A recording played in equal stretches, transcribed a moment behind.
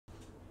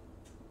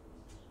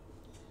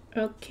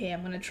Okay,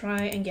 I'm gonna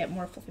try and get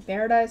more Fluffy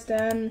Paradise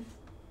done.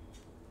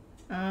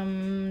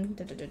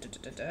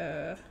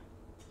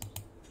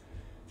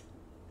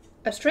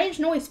 A strange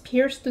noise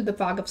pierced through the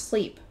fog of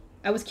sleep.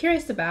 I was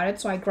curious about it,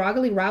 so I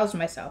groggily roused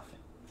myself.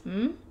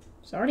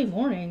 It's already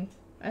morning.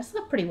 I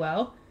slept pretty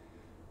well.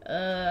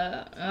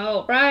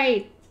 Oh,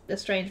 right! The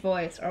strange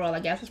voice. Or, well, I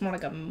guess it's more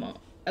like a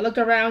I looked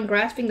around,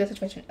 grasping the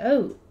situation.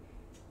 Oh,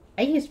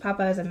 I used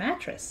Papa as a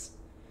mattress.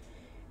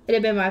 It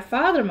had been my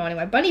father moaning.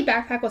 My bunny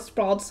backpack was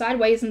sprawled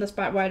sideways in the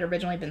spot where I'd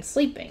originally been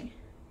sleeping.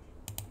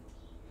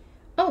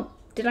 Oh,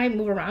 did I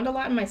move around a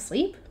lot in my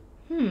sleep?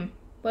 Well,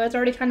 it's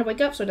already time to wake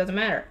up, so it doesn't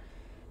matter.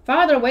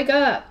 Father, wake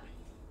up!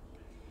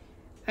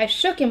 I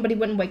shook him, but he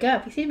wouldn't wake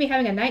up. He seemed to be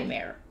having a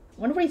nightmare.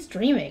 I wonder what he's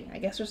dreaming. I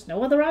guess there's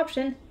no other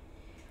option.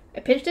 I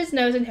pinched his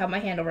nose and held my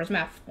hand over his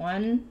mouth.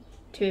 1,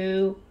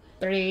 2,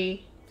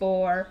 3,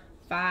 4,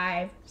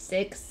 5,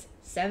 6,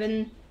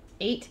 7,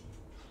 8.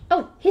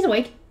 Oh, he's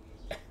awake.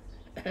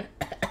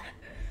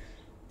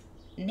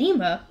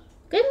 Nima,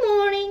 good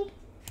morning.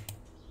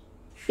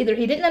 Either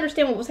he didn't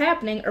understand what was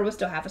happening or was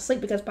still half asleep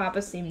because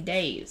Papa seemed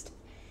dazed.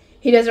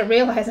 He doesn't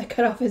realize I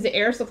cut off his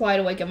air supply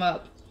to wake him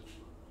up.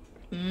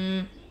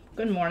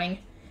 Good morning.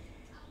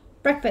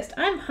 Breakfast.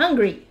 I'm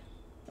hungry.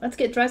 Let's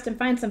get dressed and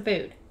find some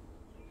food.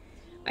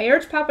 I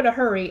urged Papa to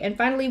hurry, and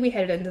finally we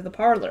headed into the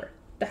parlor.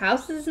 The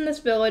houses in this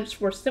village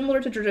were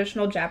similar to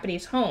traditional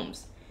Japanese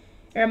homes.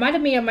 It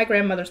reminded me of my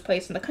grandmother's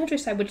place in the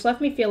countryside, which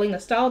left me feeling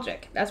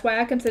nostalgic. That's why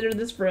I considered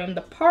this room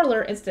the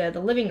parlor instead of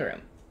the living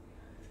room.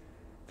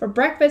 For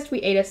breakfast, we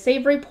ate a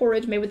savory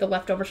porridge made with the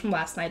leftovers from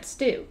last night's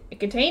stew. It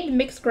contained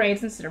mixed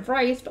grains instead of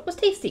rice, but was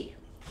tasty.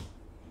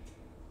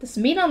 This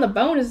meat on the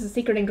bone is the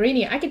secret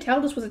ingredient. I could tell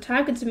this was a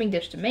time-consuming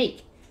dish to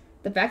make.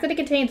 The fact that it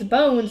contains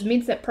bones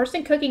means that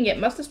person cooking it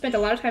must have spent a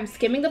lot of time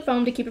skimming the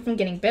foam to keep it from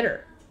getting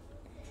bitter.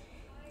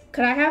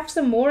 Could I have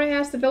some more? I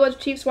asked the village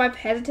chief's wife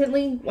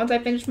hesitantly once I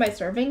finished my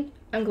serving.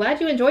 I'm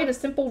glad you enjoyed a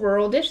simple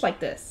rural dish like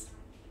this.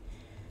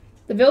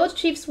 The village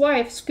chief's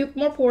wife scooped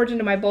more porridge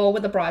into my bowl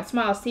with a broad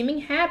smile, seeming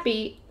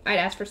happy I'd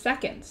asked for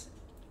seconds.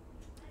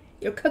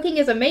 Your cooking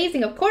is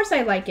amazing. Of course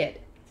I like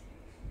it.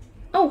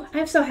 Oh,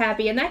 I'm so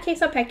happy. In that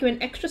case, I'll pack you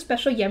an extra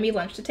special yummy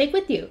lunch to take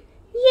with you.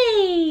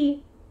 Yay!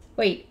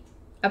 Wait,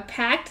 a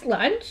packed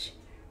lunch?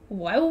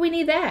 Why would we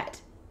need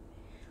that?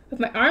 With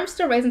my arms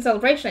still raised in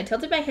celebration, I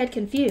tilted my head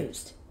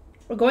confused.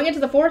 We're going into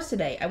the forest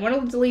today. I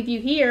wanted to leave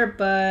you here,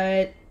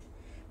 but...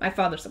 My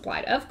father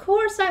supplied. Of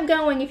course I'm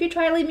going. If you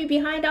try to leave me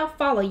behind, I'll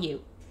follow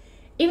you.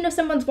 Even if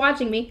someone's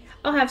watching me,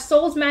 I'll have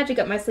Soul's magic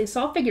up my sleeve,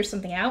 so I'll figure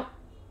something out.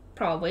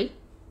 Probably.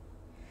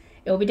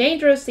 It will be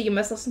dangerous, so you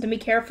must listen to me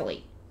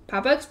carefully.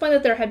 Papa explained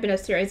that there had been a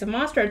series of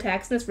monster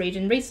attacks in this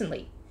region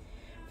recently.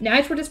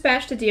 Knights were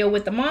dispatched to deal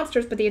with the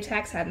monsters, but the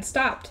attacks hadn't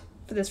stopped.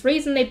 For this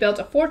reason, they built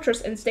a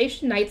fortress and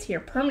stationed knights here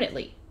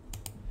permanently.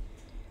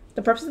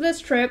 The purpose of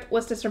this trip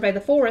was to survey the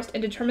forest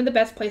and determine the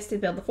best place to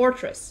build the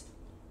fortress.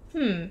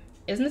 Isn't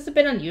this a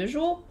bit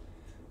unusual?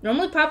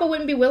 Normally Papa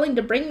wouldn't be willing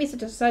to bring me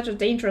to such a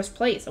dangerous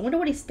place. I wonder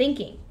what he's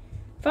thinking.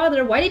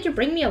 Father, why did you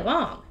bring me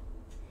along?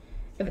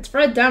 If it's for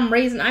a dumb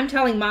reason, I'm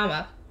telling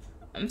Mama.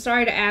 I'm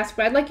sorry to ask,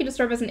 but I'd like you to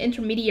serve as an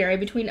intermediary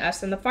between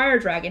us and the fire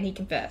dragon, he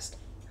confessed.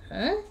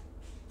 Huh?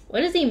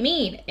 What does he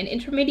mean? An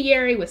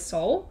intermediary with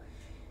Soul?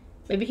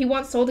 Maybe he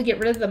wants Soul to get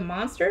rid of the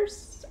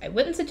monsters? I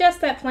wouldn't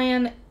suggest that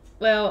plan.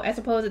 Well, I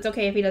suppose it's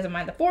okay if he doesn't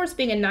mind the forest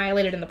being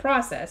annihilated in the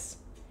process.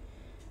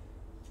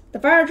 The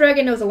fire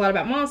dragon knows a lot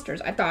about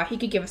monsters. I thought he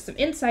could give us some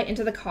insight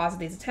into the cause of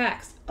these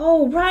attacks.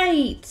 Oh,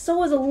 right!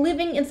 Soul is a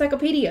living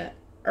encyclopedia.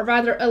 Or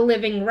rather, a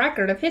living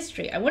record of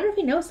history. I wonder if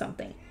he knows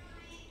something.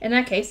 In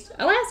that case,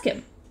 I'll ask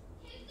him.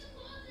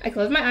 I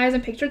closed my eyes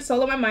and pictured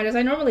Soul in my mind as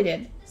I normally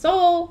did.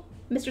 Soul!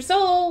 Mr.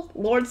 Soul!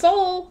 Lord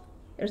Soul!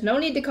 There's no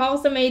need to call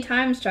so many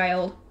times,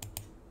 child.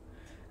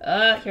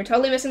 You're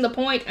totally missing the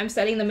point. I'm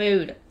setting the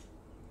mood.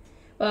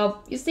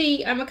 Well, you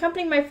see, I'm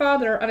accompanying my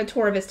father on a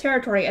tour of his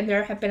territory, and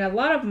there have been a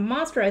lot of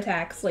monster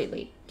attacks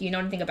lately. Do you know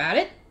anything about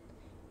it?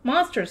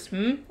 Monsters,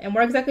 And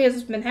where exactly has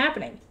this been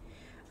happening?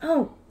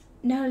 Oh,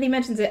 now that he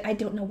mentions it, I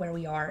don't know where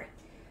we are.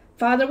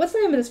 Father, what's the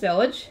name of this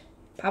village?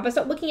 Papa,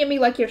 stop looking at me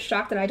like you're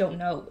shocked that I don't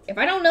know. If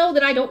I don't know,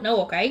 then I don't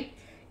know, okay?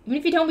 Even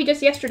if you told me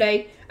just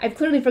yesterday, I've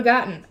clearly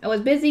forgotten. I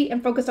was busy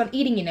and focused on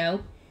eating, you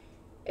know.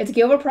 It's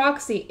Gilbert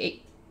Proxy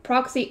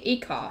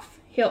Ekoff.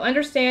 He'll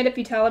understand if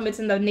you tell him it's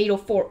in the Needle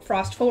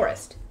Frost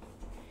Forest.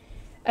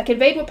 I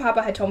conveyed what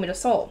Papa had told me to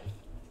Soul.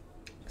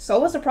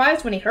 Soul was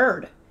surprised when he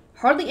heard.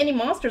 Hardly any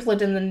monsters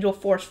lived in the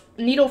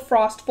Needle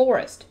Frost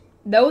Forest.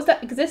 Those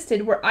that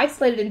existed were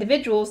isolated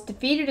individuals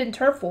defeated in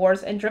turf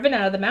wars and driven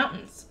out of the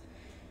mountains.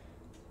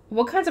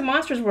 What kinds of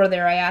monsters were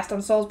there? I asked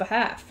on Soul's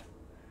behalf.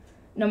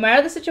 No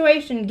matter the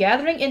situation,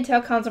 gathering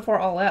intel comes before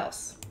all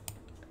else.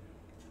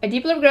 I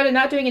deeply regretted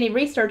not doing any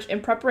research in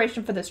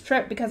preparation for this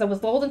trip because I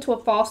was lulled into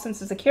a false sense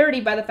of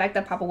security by the fact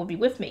that Papa would be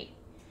with me.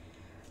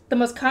 The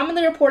most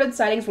commonly reported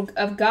sightings were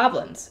of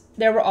goblins.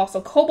 There were also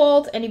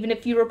kobolds and even a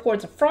few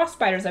reports of frost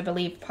spiders, I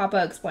believe,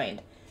 Papa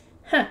explained.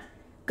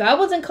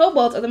 Goblins and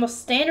kobolds are the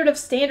most standard of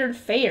standard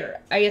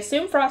fare. I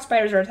assume frost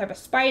spiders are a type of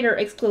spider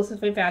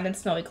exclusively found in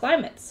snowy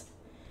climates.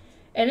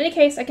 In any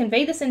case, I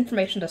conveyed this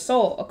information to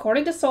Sol.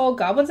 According to Sol,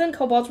 goblins and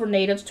kobolds were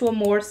natives to a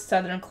more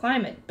southern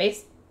climate.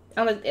 Based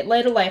on the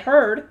little I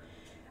heard,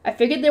 I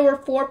figured there were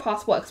 4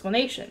 possible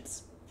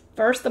explanations.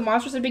 First, the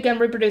monsters had begun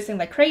reproducing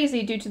like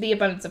crazy due to the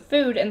abundance of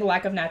food and the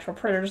lack of natural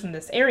predators in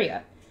this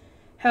area.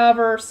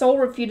 However, Sol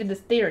refuted this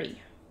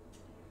theory.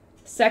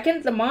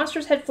 Second, the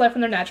monsters had fled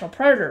from their natural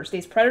predators.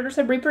 These predators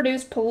had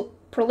reproduced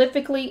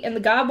prolifically in the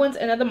goblins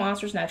and other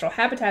monsters' natural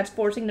habitats,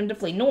 forcing them to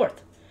flee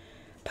north.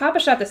 Papa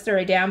shot this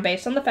theory down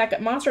based on the fact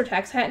that monster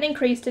attacks hadn't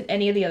increased in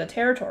any of the other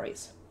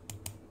territories.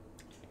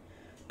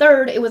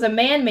 Third, it was a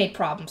man-made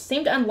problem.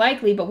 Seemed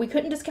unlikely, but we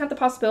couldn't discount the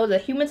possibility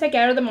that humans had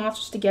gathered the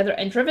monsters together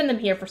and driven them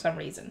here for some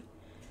reason.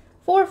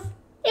 Fourth,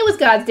 it was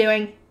God's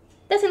doing.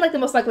 That seemed like the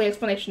most likely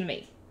explanation to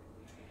me.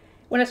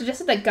 When I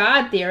suggested the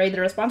God theory,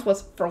 the response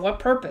was, for what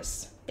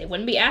purpose? They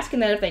wouldn't be asking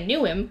that if they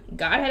knew him.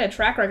 God had a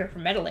track record for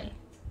meddling.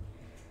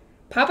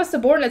 Papa's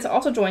subordinates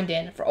also joined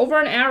in. For over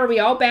an hour, we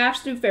all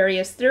hashed through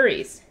various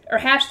theories.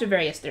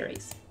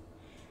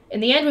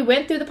 In the end, we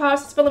went through the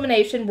process of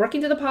elimination,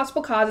 working through the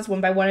possible causes one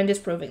by one and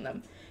disproving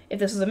them. If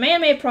this was a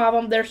man-made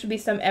problem, there should be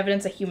some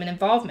evidence of human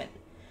involvement.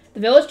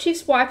 The village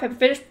chief's wife had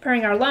finished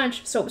preparing our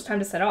lunch, so it was time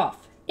to set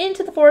off.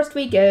 Into the forest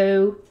we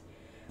go.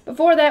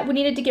 Before that, we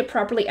needed to get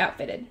properly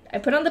outfitted. I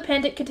put on the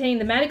pendant containing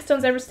the magic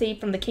stones I received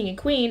from the king and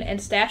queen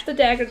and stashed the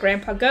dagger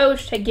Grandpa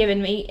Ghost had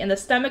given me in the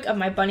stomach of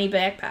my bunny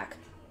backpack.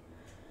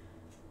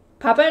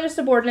 Papa and his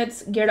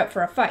subordinates geared up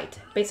for a fight.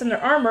 Based on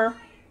their armor,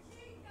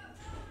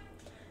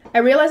 I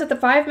realized that the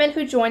 5 men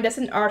who joined us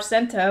in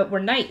Arcenta were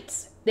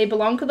knights. They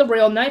belonged to the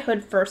Royal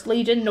Knighthood 1st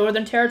Legion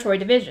Northern Territory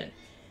Division.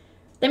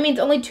 That means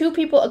only 2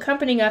 people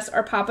accompanying us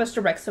are Papa's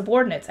direct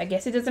subordinates. I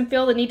guess he doesn't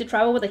feel the need to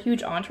travel with a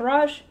huge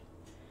entourage.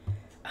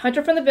 A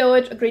hunter from the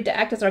village agreed to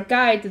act as our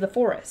guide through the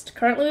forest.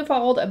 Currently we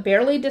followed a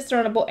barely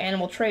discernible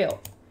animal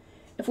trail.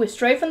 If we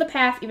strayed from the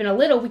path even a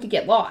little, we could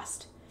get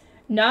lost.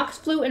 Nox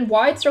flew in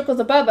wide circles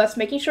above us,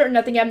 making sure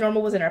nothing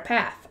abnormal was in our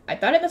path. I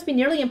thought it must be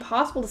nearly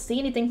impossible to see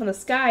anything from the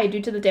sky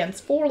due to the dense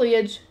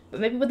foliage, but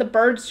maybe with a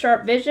bird's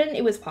sharp vision,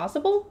 it was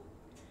possible?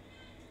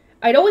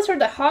 I'd always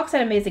heard that hawks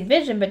had amazing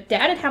vision, but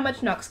doubted how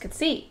much Nox could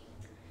see.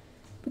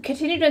 We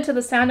continued until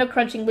the sound of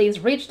crunching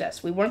leaves reached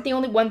us. We weren't the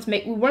ones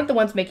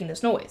making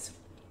this noise.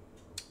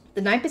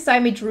 The knight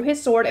beside me drew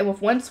his sword, and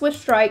with one swift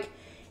strike,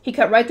 he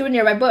cut right through a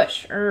nearby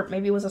bush. Or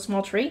maybe it was a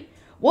small tree.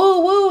 Whoa,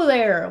 whoa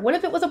there! What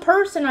if it was a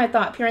person, I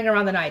thought, peering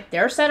around the night.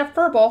 There sat a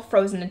furball,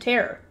 frozen in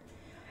terror.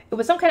 It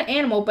was some kind of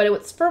animal, but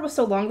its fur was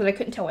so long that I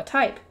couldn't tell what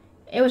type.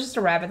 It was just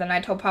a rabbit, and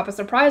I told Papa,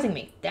 surprising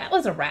me. That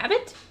was a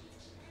rabbit?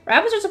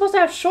 Rabbits are supposed to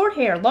have short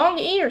hair, long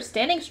ears,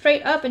 standing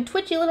straight up, and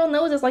twitchy little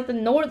noses like the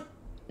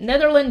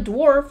Netherland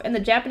dwarf and the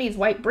Japanese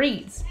white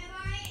breeds.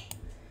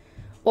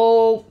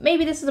 Oh,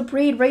 maybe this is a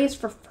breed raised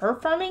for fur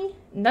farming?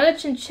 Not a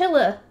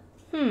chinchilla.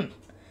 I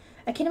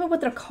can't remember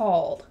what they're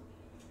called.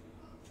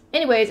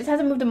 Anyways, it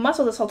hasn't moved a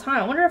muscle this whole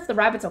time. I wonder if the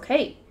rabbit's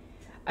okay.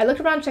 I looked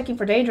around checking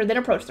for danger, then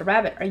approached the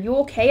rabbit. Are you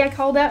okay? I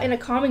called out in a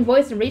calming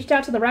voice and reached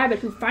out to the rabbit,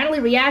 who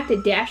finally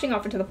reacted, dashing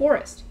off into the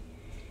forest.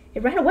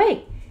 It ran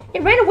away.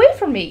 It ran away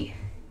from me.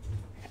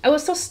 I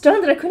was so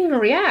stunned that I couldn't even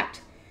react.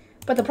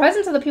 But the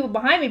presence of the people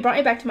behind me brought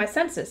me back to my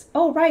senses.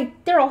 Oh, right.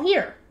 They're all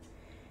here.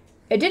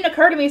 It didn't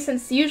occur to me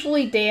since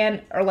usually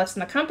Dan or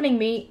Lesson accompanying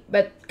me,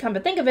 but come to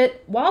think of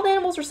it, wild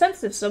animals are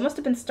sensitive, so it must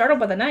have been startled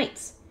by the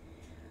knights.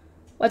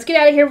 Let's get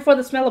out of here before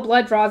the smell of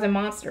blood draws in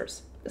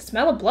monsters. The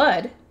smell of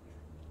blood?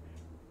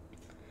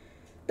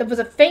 There was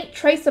a faint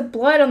trace of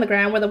blood on the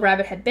ground where the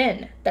rabbit had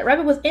been. That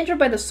rabbit was injured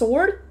by the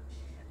sword?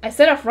 I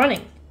set off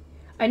running.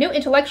 I knew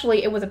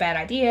intellectually it was a bad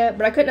idea,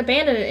 but I couldn't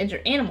abandon an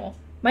injured animal.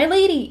 My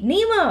lady,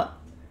 Nima!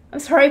 I'm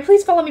sorry,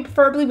 please follow me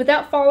preferably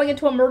without falling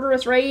into a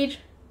murderous rage.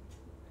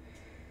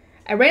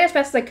 I ran as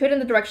fast as I could in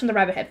the direction the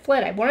rabbit had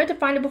fled. I wanted to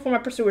find it before my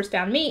pursuers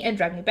found me and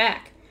dragged me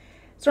back.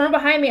 Storming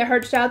behind me, I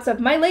heard shouts of,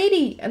 "My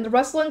lady!" and the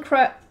rustle and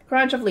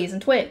crunch of leaves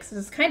and twigs. This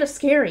is kind of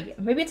scary.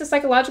 Maybe it's a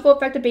psychological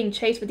effect of being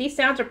chased, but these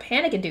sounds are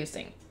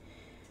panic-inducing.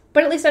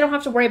 But at least I don't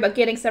have to worry about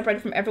getting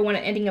separated from everyone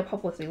and ending up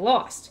hopelessly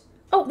lost.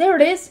 Oh, there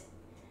it is!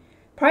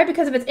 Probably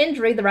because of its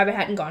injury, the rabbit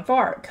hadn't gone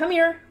far. Come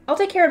here. I'll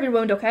take care of your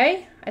wound,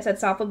 okay? I said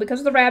softly. Because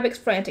of the rabbit's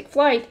frantic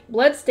flight,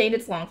 blood stained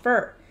its long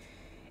fur.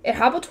 It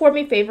hobbled toward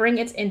me, favoring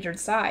its injured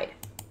side.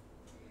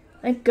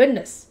 Thank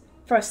goodness.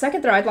 For a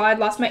second there, I'd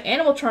lost my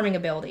animal charming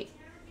ability.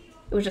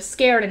 It was just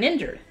scared and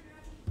injured.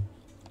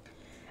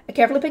 I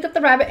carefully picked up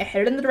the rabbit and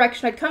headed in the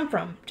direction I'd come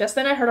from. Just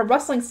then I heard a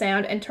rustling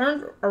sound and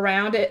turned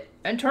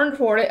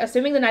toward it,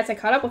 assuming the knights had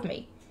caught up with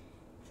me.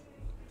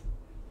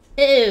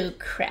 Oh,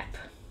 crap.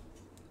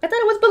 I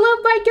thought it was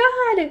beloved by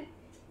God!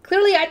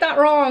 Clearly I thought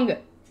wrong. I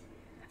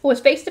was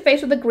face to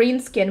face with a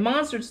green-skinned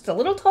monster just a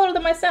little taller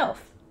than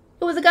myself.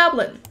 It was a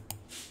goblin.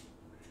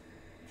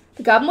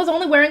 The goblin was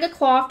only wearing a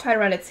cloth tied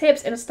around its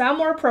hips in a style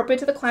more appropriate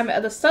to the climate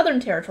of the southern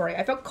territory.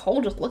 I felt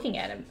cold just looking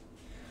at him.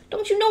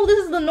 Don't you know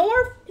this is the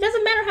north? It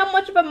doesn't matter how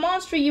much of a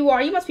monster you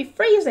are, you must be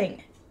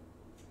freezing.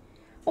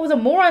 I was a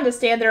moron to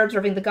stand there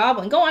observing the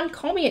goblin. Go on,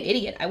 call me an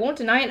idiot. I won't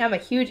deny it, I'm a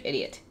huge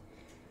idiot.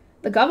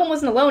 The goblin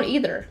wasn't alone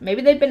either.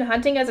 Maybe they'd been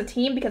hunting as a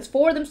team because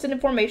 4 of them stood in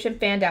formation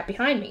fanned out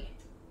behind me.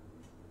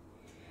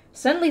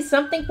 Suddenly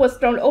something was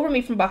thrown over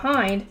me from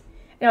behind,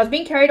 and I was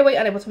being carried away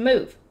unable to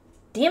move.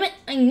 Damn it,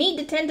 I need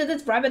to tend to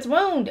this rabbit's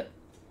wound.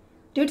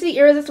 Due to the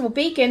irresistible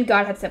beacon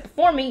God had set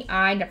before me,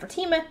 I,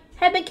 Nefertima,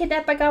 had been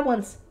kidnapped by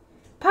goblins.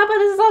 Papa,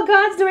 this is all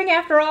God's doing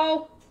after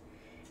all.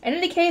 In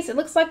any case, it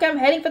looks like I'm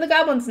heading for the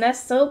goblin's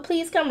nest, so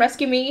please come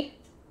rescue me.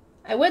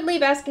 I would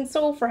leave asking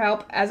Soul for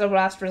help as a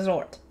last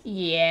resort.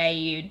 Yeah,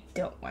 you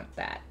don't want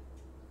that.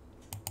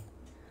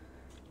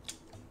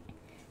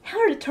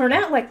 How did it turn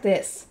out like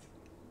this?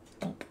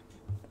 Thump.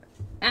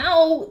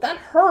 Ow, that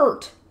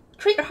hurt.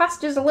 Treat your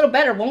hostages a little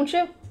better, won't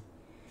you?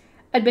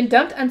 I'd been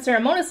dumped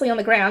unceremoniously on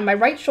the ground, my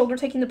right shoulder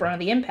taking the brunt of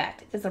the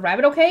impact. Is the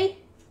rabbit okay?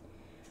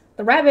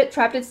 The rabbit,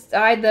 trapped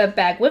inside the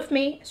bag with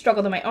me,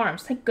 struggled in my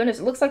arms. Thank goodness,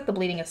 it looks like the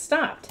bleeding has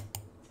stopped.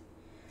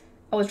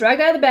 I was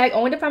dragged out of the bag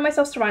only to find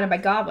myself surrounded by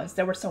goblins.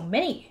 There were so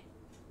many.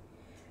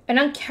 An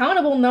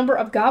uncountable number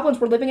of goblins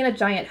were living in a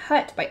giant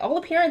hut, by all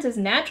appearances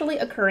naturally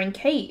occurring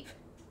cave.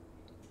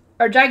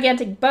 Or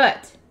gigantic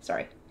butt.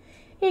 Sorry.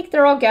 Eek,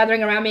 they're all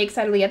gathering around me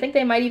excitedly. I think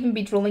they might even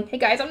be drooling. Hey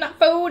guys, I'm not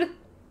food!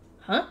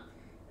 Huh?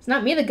 It's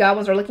not me the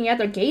goblins are looking at.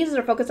 Their gazes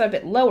are focused a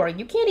bit lower.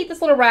 You can't eat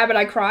this little rabbit,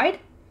 I cried.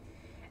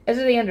 As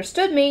they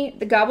understood me,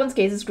 the goblins'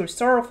 gazes grew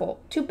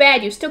sorrowful. Too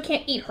bad, you still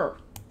can't eat her.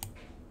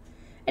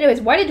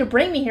 Anyways, why did you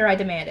bring me here, I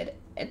demanded.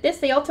 At this,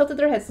 they all tilted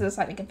their heads to the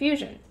side in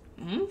confusion.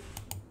 Hmm?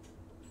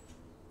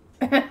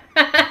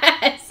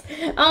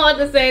 All at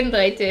the same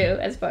time, too.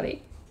 That's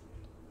funny.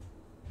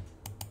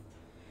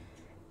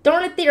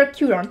 Darn it, they are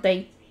cute, aren't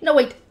they? No,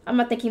 wait, I'm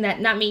not thinking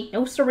that. Not me.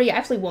 No, siree, I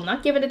absolutely will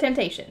not give in to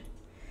temptation.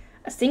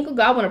 A single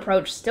goblin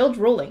approached, still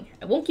drooling.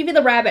 I won't give you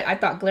the rabbit, I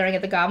thought, glaring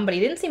at the goblin, but he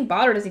didn't seem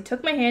bothered as he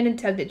took my hand and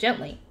tugged it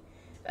gently.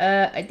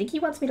 I think he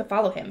wants me to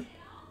follow him.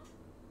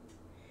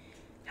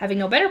 Having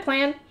no better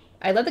plan,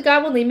 I let the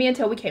goblin lead me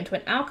until we came to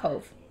an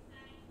alcove.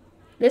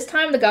 This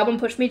time, the goblin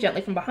pushed me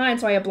gently from behind,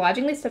 so I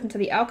obligingly stepped into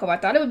the alcove. I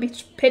thought it would be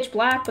pitch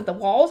black, but the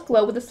walls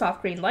glowed with a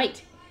soft green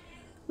light.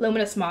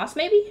 Luminous moss,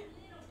 maybe?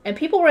 And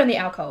people were in the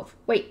alcove.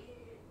 Wait,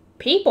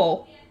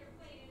 people?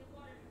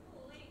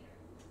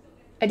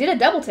 I did a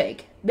double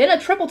take, then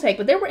a triple take,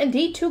 but there were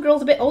indeed 2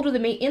 girls a bit older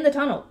than me in the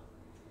tunnel.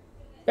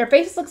 Their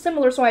faces looked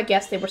similar, so I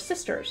guessed they were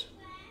sisters.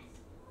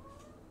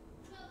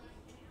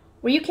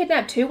 Were you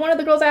kidnapped too? One of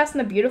the girls asked in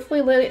a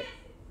beautifully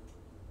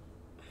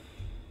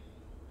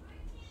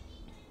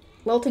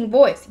lilting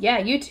voice. Yeah,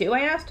 you too, I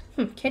asked.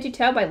 Can't you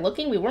tell by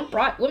looking? We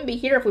wouldn't be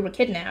here if we were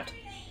kidnapped.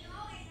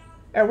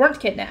 Or weren't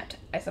kidnapped.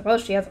 I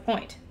suppose she has a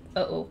point.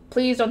 Uh-oh.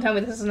 Please don't tell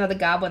me this is another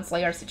Goblin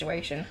Slayer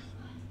situation.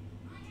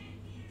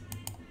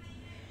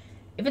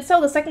 If it's so,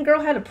 the second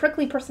girl had a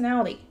prickly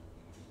personality.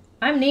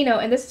 I'm Nino,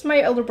 and this is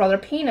my older brother,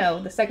 Pino,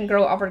 the second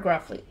girl offered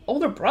gruffly.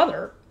 Older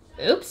brother?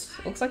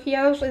 Oops. Looks like he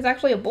is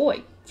actually a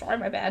boy. Sorry,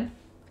 my bad.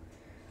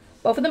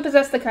 Both of them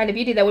possessed the kind of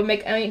beauty that would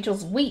make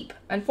angels weep.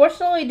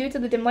 Unfortunately, due to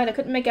the dim light, I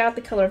couldn't make out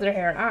the color of their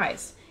hair and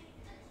eyes.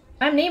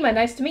 I'm Nima,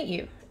 nice to meet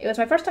you. It was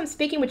my first time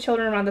speaking with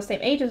children around the same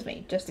age as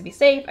me. Just to be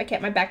safe, I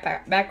kept my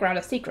background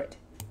a secret.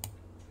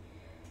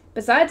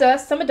 Besides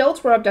us, some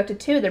adults were abducted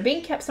too. They're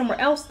being kept somewhere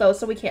else, though,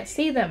 so we can't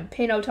see them.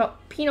 Pino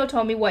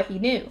told me what he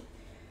knew.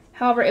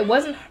 However, it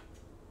wasn't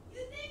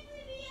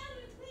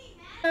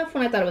enough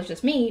when I thought it was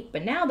just me,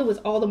 but now there was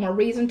all the more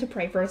reason to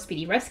pray for a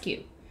speedy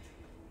rescue.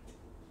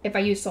 If I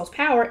used Soul's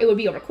power, it would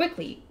be over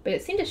quickly, but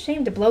it seemed a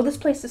shame to blow this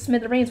place to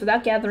smithereens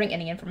without gathering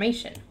any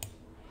information.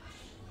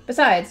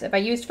 Besides, if I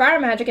used fire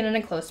magic in an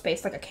enclosed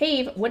space like a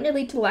cave, wouldn't it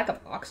lead to lack of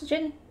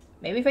oxygen?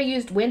 Maybe if I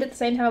used wind at the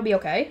same time, it would be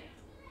okay?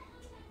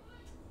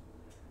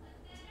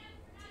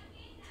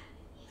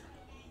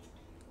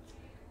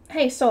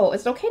 Hey, Soul,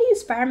 is it okay to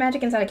use fire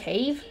magic inside a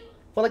cave?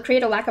 Will it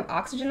create a lack of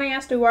oxygen, I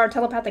asked through our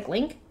telepathic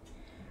link?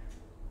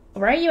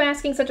 Why are you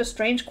asking such a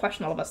strange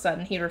question all of a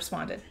sudden? He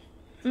responded.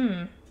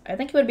 I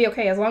think it would be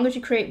okay as long as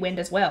you create wind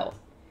as well.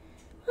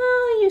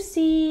 Well, you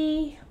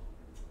see,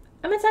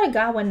 I'm inside a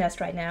goblin nest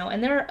right now,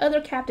 and there are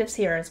other captives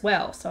here as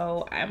well,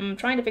 so I'm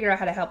trying to figure out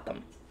how to help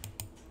them.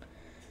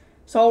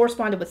 Soul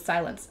responded with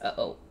silence.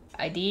 Uh-oh.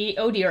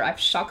 Oh dear,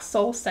 I've shocked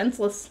Soul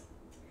senseless.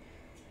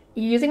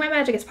 Using my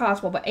magic is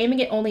possible, but aiming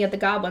it only at the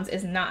goblins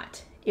is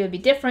not. It would be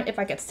different if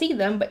I could see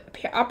them, but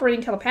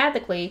operating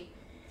telepathically,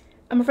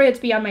 I'm afraid it's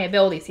beyond my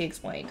abilities, he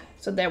explained.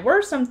 So there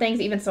were some things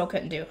even Soul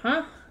couldn't do,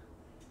 huh?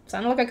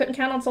 Sounded like I couldn't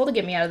count on Soul to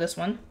get me out of this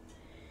one.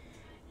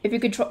 If you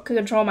could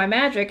control my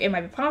magic, it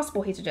might be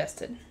possible, he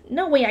suggested.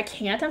 No way, I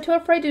can't. I'm too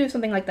afraid to do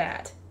something like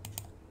that.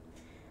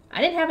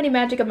 I didn't have any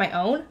magic of my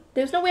own.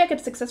 There's no way I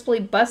could successfully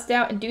bust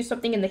out and do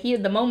something in the heat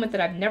of the moment that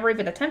I've never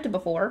even attempted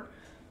before.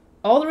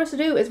 All there is to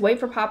do is wait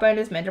for Papa and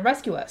his men to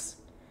rescue us.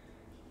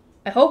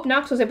 I hope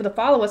Nox was able to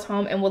follow us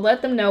home and will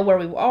let them know where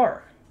we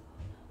are.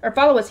 Or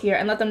follow us here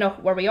and let them know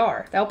where we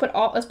are. Let's put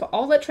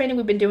all that training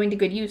we've been doing to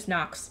good use,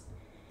 Nox.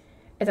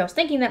 As I was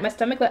thinking that, my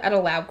stomach let out a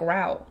loud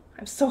growl.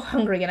 I'm so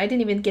hungry, and I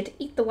didn't even get to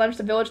eat the lunch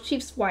the village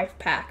chief's wife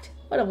packed.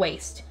 What a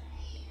waste.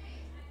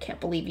 Can't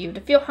believe you. To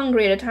feel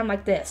hungry at a time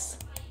like this.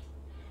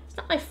 It's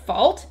not my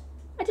fault.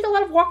 I did a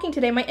lot of walking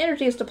today. My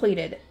energy is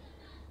depleted.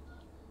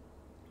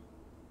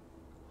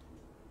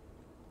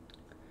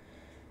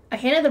 I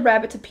handed the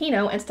rabbit to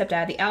Pino and stepped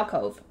out of the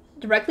alcove.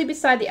 Directly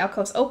beside the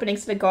alcove's opening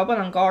stood a goblin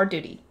on guard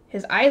duty.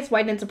 His eyes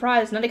widened in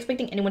surprise, not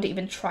expecting anyone to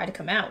even try to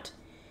come out.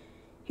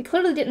 He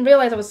clearly didn't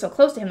realize I was so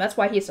close to him, that's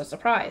why he is so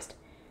surprised.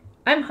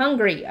 I'm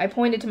hungry, I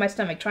pointed to my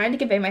stomach, trying to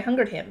convey my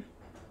hunger to him.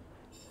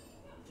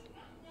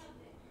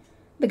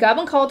 The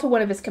goblin called to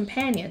one of his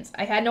companions.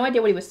 I had no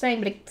idea what he was saying,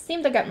 but it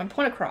seemed I got my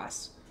point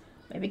across.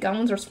 Maybe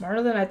goblins are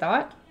smarter than I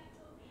thought?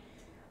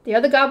 The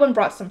other goblin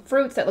brought some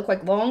fruits that looked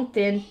like long,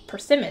 thin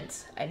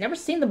persimmons. I'd never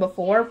seen them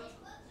before,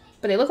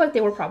 but they looked like they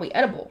were probably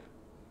edible.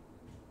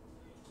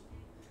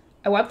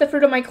 I wiped the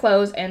fruit on my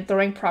clothes and,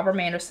 throwing proper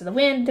manners to the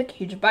wind, took a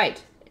huge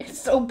bite. It's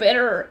so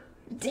bitter.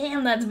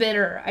 Damn, that's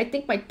bitter. I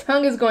think my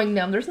tongue is going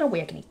numb. There's no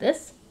way I can eat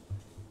this.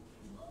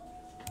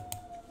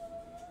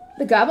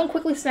 The goblin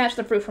quickly snatched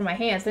the fruit from my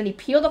hands, then he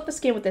peeled off the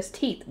skin with his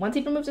teeth. Once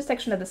he removed a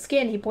section of the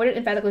skin, he pointed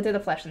emphatically to the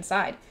flesh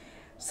inside.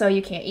 So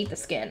you can't eat the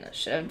skin.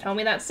 Should have told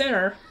me that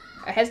sooner.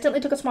 I hesitantly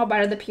took a small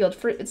bite of the peeled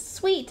fruit. It's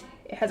sweet.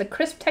 It has a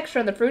crisp texture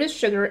and the fruit is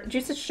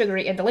juice is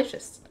sugary and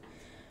delicious.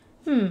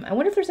 I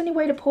wonder if there's any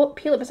way to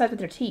peel it besides with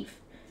your teeth.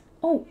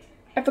 Oh,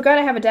 I forgot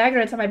I have a dagger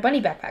inside my bunny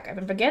backpack. I've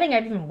been forgetting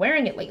I've been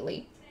wearing it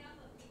lately.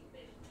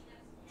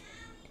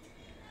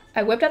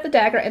 I whipped out the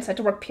dagger and set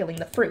to work peeling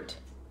the fruit.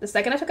 The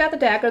second I took out the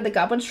dagger, the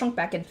goblin shrunk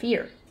back in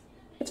fear.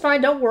 It's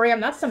fine, don't worry, I'm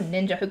not some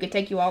ninja who could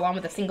take you all on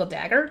with a single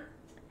dagger.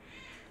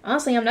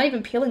 Honestly, I'm not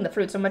even peeling the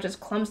fruit so much as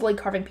clumsily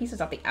carving pieces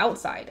off the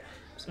outside.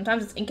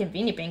 Sometimes it's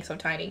inconvenient being so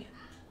tiny.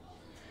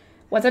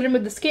 Once I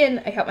removed the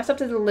skin, I helped myself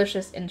to the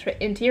delicious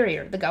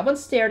interior. The goblin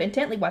stared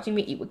intently, watching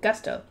me eat with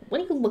gusto.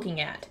 What are you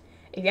looking at?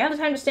 If you have the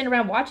time to stand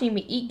around watching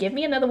me eat, give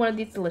me another one of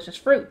these delicious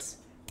fruits.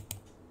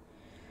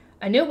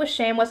 I knew it was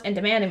shameless and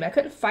demanding, but I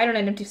couldn't fight on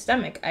an empty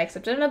stomach. I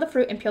accepted another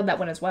fruit and peeled that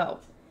one as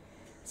well.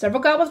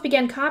 Several goblins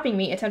began copying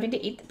me, attempting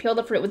to peel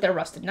the fruit with their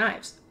rusted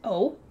knives.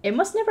 Oh, it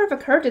must never have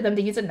occurred to them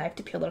to use a knife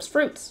to peel those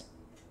fruits.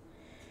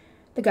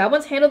 The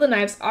goblins handled the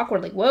knives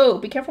awkwardly. Whoa,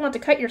 be careful not to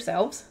cut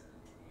yourselves.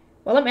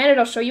 While I'm at it,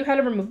 I'll show you how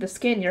to remove the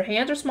skin. Your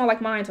hands are small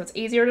like mine, so it's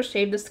easier to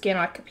shave the skin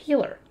like a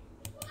peeler.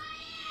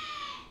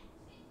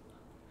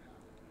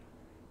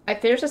 I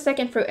finished the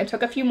second fruit and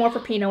took a few more for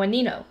Pino and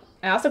Nino.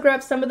 I also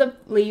grabbed some of the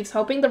leaves,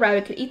 hoping the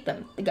rabbit could eat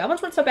them. The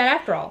goblins weren't so bad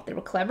after all. They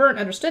were clever and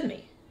understood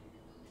me.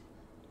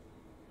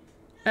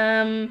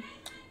 I'm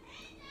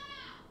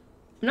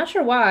not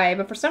sure why,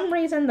 but for some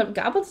reason, the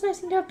goblins and I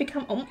seem to have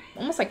become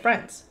almost like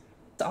friends.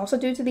 It's also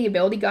due to the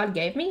ability God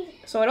gave me,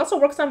 so it also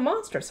works on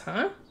monsters,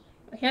 huh?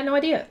 I had no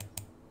idea.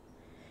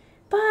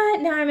 But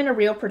now I'm in a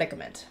real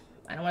predicament.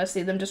 I don't want to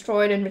see them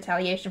destroyed in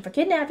retaliation for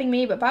kidnapping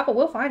me, but Papa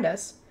will find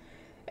us.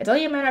 It's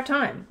only a matter of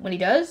time. When he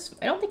does,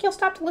 I don't think he'll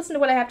stop to listen to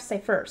what I have to say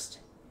first.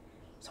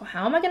 So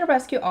how am I going to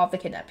rescue all of the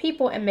kidnapped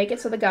people and make it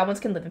so the goblins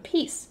can live in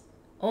peace?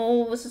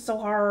 Oh, this is so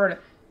hard.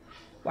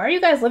 Why are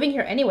you guys living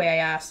here anyway, I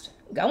asked.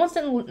 Goblins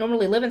didn't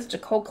normally live in such a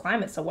cold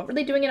climate, so what were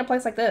they doing in a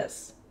place like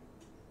this?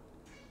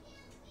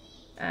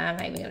 I'm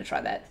not even going to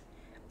try that.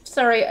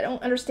 Sorry, I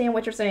don't understand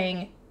what you're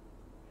saying.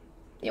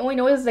 The only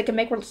noises they can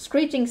make were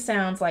screeching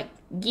sounds like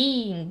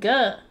gee and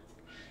guh.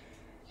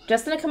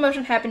 Just then a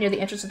commotion happened near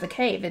the entrance of the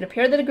cave. It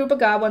appeared that a group of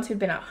goblins who'd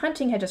been out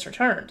hunting had just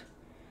returned.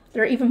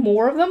 There are even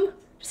more of them?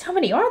 Just how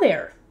many are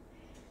there?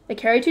 They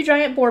carried 2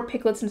 giant boar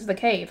piglets into the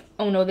cave.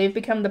 Oh no, they've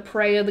become the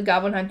prey of the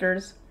goblin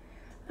hunters.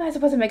 I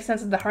suppose it makes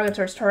sense that the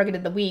hunters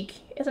targeted the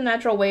weak. It's a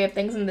natural way of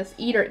things in this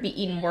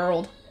eat-or-be-eaten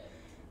world.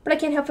 But I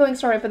can't help feeling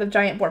sorry for the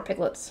giant boar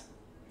piglets.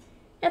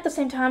 At the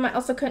same time, I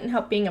also couldn't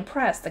help being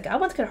impressed. The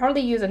goblins could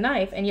hardly use a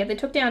knife, and yet they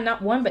took down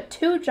not 1 but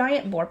 2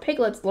 giant boar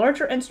piglets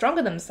larger and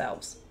stronger than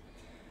themselves.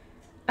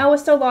 I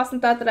was so lost in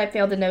thought that I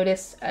failed to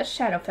notice. A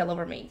shadow fell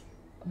over me.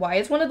 Why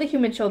is one of the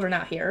human children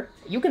out here?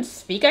 You can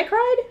speak, I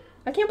cried?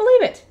 I can't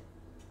believe it.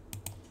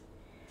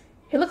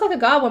 He looked like a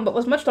goblin, but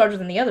was much larger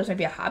than the others.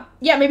 Maybe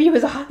maybe he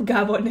was a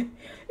hobgoblin.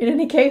 In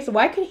any case,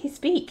 why could he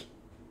speak?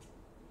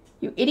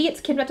 You idiots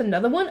kidnapped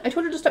another one? I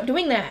told you to stop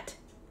doing that.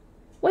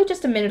 Wait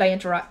just a minute, I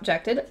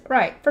interjected.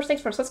 Right, first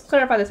things first, let's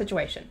clarify the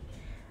situation.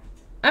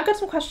 I've got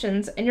some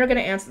questions, and you're going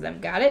to answer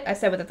them. Got it? I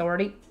said with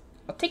authority.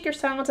 I'll take your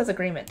silence as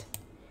agreement.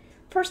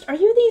 First, are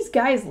you these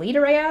guys'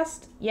 leader, I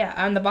asked? Yeah,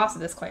 I'm the boss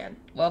of this clan.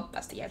 Well,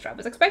 that's the answer I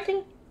was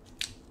expecting.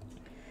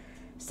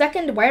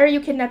 Second, why are you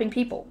kidnapping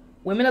people?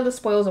 Women are the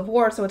spoils of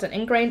war, so it's an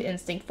ingrained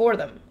instinct for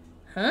them.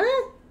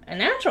 Huh? A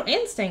natural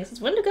instinct? Since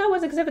when do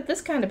goblins exhibit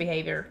this kind of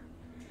behavior?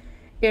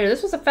 Either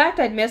this was a fact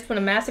I'd missed when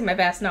amassing my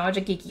vast knowledge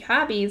of geeky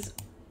hobbies,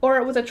 or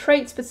it was a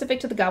trait specific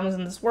to the goblins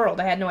in this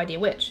world. I had no idea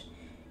which.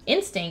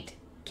 Instinct?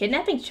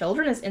 Kidnapping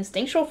children is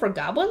instinctual for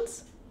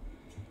goblins?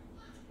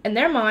 In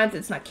their minds,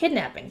 it's not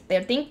kidnapping.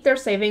 They think they're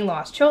saving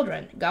lost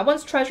children.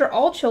 Goblins treasure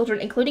all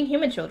children, including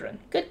human children.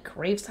 Good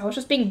griefs, I was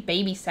just being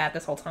babysat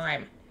this whole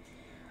time.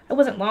 I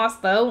wasn't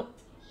lost, though.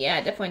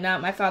 Yeah, definitely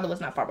not. My father was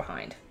not far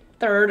behind.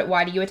 Third,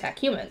 why do you attack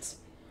humans?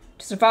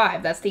 To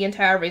survive. That's the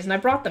entire reason I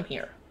brought them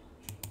here.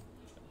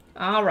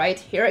 Alright,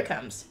 here it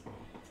comes.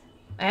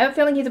 I have a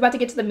feeling he's about to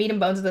get to the meat and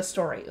bones of this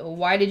story.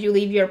 Why did you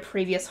leave your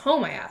previous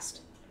home, I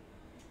asked.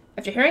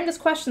 After hearing this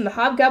question, the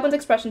hobgoblin's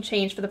expression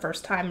changed for the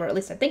first time, or at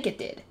least I think it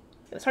did.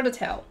 It was hard to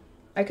tell.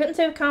 I couldn't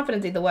say with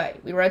confidence either way.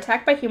 We were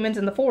attacked by humans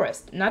in the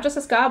forest, not just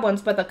as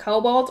goblins, but the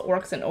kobolds,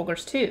 orcs, and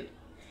ogres too.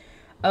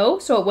 Oh,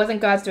 so it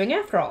wasn't God's doing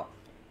after all.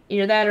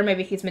 Either that, or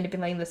maybe he's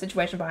manipulating the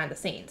situation behind the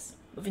scenes.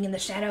 Moving in the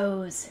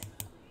shadows.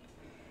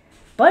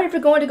 But if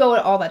you're going to go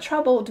to all that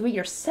trouble, do it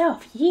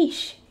yourself,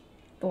 yeesh.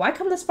 But why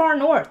come this far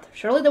north?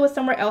 Surely there was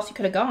somewhere else you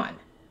could have gone.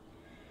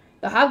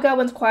 The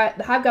hobgoblin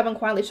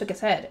quietly shook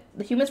his head.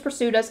 The humans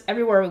pursued us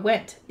everywhere we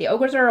went. The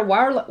ogres are a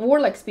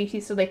warlike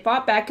species, so they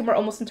fought back and were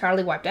almost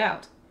entirely wiped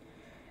out.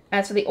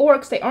 As for the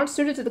orcs, they aren't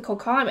suited to the cold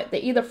climate. They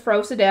either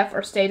froze to death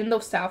or stayed in the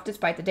south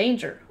despite the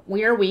danger.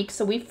 We are weak,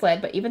 so we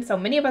fled, but even so,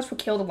 many of us were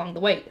killed along the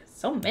way.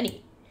 So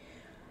many.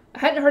 I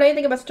hadn't heard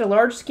anything about such a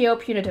large-scale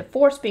punitive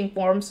force being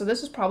formed, so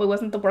this probably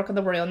wasn't the work of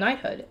the royal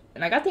knighthood.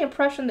 And I got the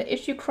impression the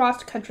issue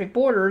crossed country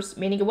borders,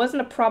 meaning it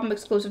wasn't a problem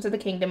exclusive to the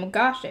kingdom of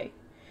Gache.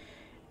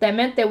 That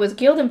meant there was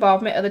guild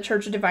involvement of the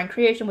Church of Divine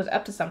Creation was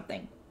up to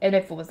something. And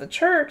if it was the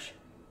church,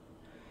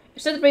 it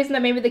stood the reason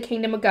that maybe the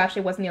kingdom of Gache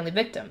wasn't the only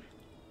victim.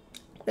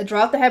 The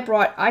drought that had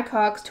brought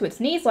Icox to its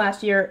knees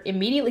last year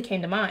immediately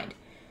came to mind.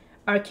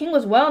 Our king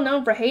was well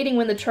known for hating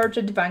when the Church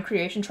of Divine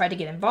Creation tried to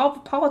get involved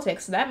with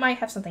politics, so that might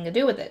have something to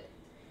do with it.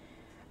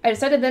 I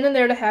decided then and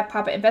there to have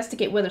Papa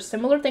investigate whether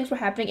similar things were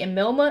happening in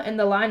Milma and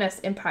the Linus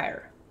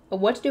Empire. But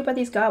what to do about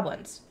these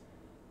goblins?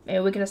 Maybe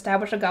we could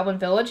establish a goblin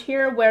village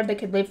here where they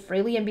could live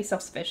freely and be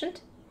self-sufficient?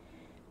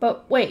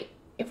 But wait,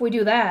 if we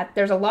do that,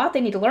 there's a lot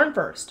they need to learn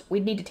first.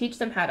 We'd need to teach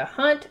them how to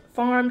hunt,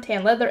 farm,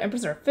 tan leather, and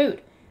preserve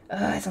food.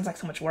 Ugh, it sounds like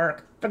so much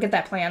work. Forget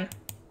that plan.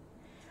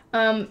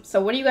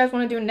 So what do you guys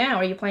want to do now?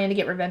 Are you planning to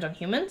get revenge on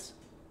humans?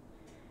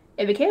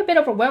 It became a bit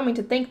overwhelming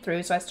to think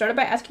through, so I started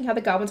by asking how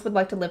the goblins would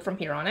like to live from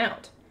here on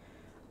out.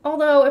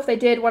 Although, if they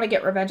did want to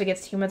get revenge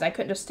against humans, I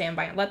couldn't just stand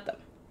by and let them.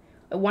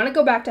 I want to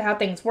go back to how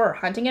things were,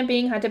 hunting and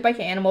being hunted by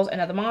animals and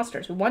other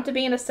monsters. We want to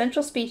be an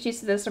essential species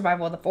to the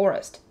survival of the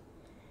forest.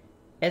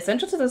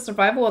 Essential to the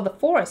survival of the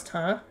forest,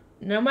 huh?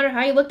 No matter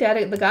how you looked at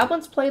it, the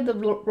goblins played the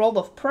role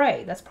of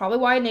prey. That's probably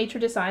why nature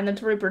designed them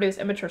to reproduce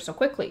and mature so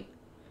quickly.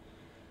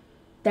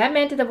 That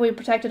meant that if we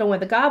protected only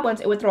the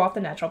goblins, it would throw off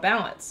the natural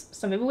balance.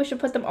 So maybe we should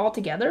put them all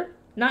together?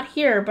 Not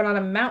here, but on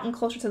a mountain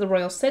closer to the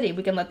royal city.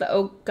 We can let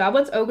the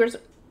goblins, ogres,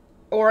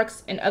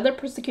 orcs, and other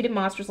persecuted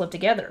monsters live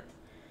together.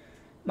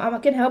 Mama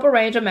can help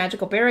arrange a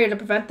magical barrier to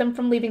prevent them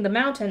from leaving the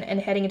mountain and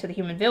heading into the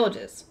human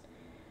villages.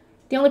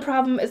 The only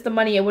problem is the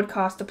money it would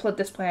cost to put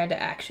this plan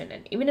into action,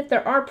 and even if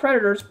there are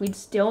predators, we'd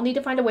still need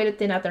to find a way to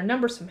thin out their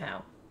numbers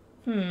somehow.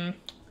 I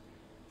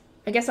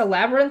guess a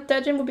labyrinth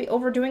dungeon would be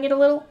overdoing it a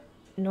little?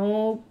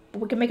 No,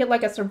 but we could make it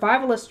like a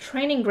survivalist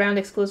training ground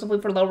exclusively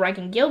for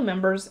low-ranking guild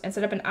members and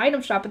set up an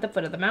item shop at the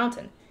foot of the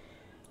mountain.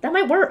 That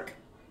might work.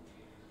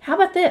 How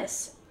about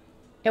this?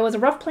 It was a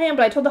rough plan,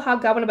 but I told the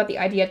hobgoblin about the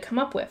idea I'd come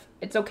up with.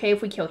 It's okay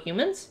if we kill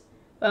humans?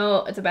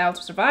 Well, it's a battle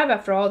to survive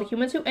after all. The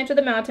humans who enter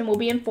the mountain will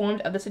be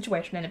informed of the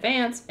situation in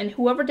advance, and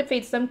whoever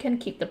defeats them can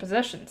keep their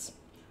possessions.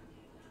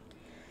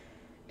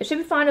 It should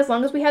be fine as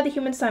long as we have the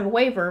humans sign a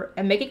waiver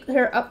and make it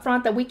clear up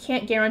front that we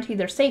can't guarantee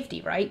their safety,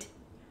 right?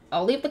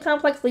 I'll leave the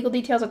complex legal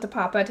details up to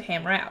Papa to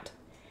hammer out.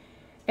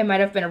 It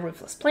might have been a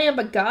ruthless plan,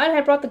 but God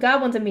had brought the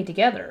goblins and me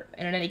together,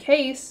 and in any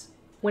case,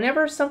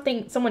 whenever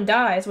someone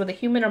dies, whether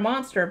human or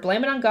monster,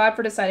 blame it on God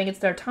for deciding it's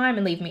their time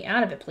and leave me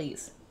out of it,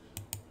 please.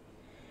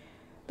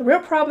 The real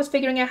problem is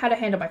figuring out how to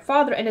handle my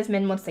father and his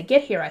men once they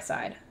get here, I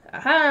sighed.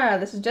 Aha,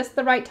 this is just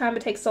the right time to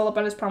take Sol up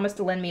on his promise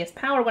to lend me his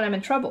power when I'm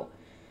in trouble.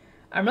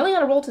 I'm really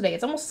on a roll today,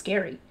 it's almost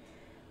scary.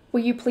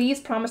 Will you please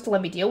promise to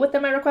let me deal with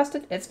them, I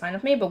requested. It's fine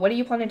with me, but what are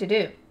you planning to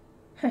do?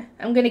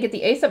 I'm going to get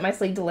the ace up my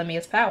sleeve to lend me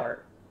his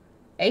power.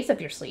 Ace up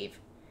your sleeve.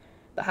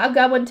 The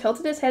hobgoblin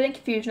tilted his head in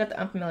confusion at the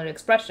unfamiliar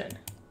expression.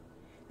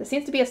 This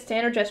seems to be a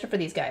standard gesture for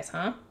these guys,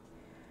 huh?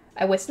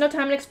 I wasted no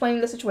time in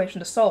explaining the situation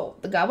to Sol.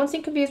 The goblin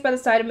seemed confused by the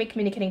sight of me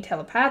communicating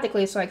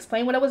telepathically, so I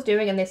explained what I was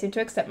doing and they seemed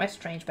to accept my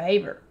strange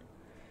behavior.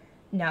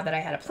 Now that I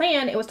had a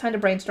plan, it was time to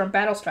brainstorm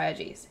battle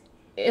strategies.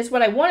 It is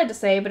what I wanted to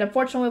say, but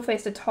unfortunately we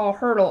faced a tall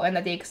hurdle and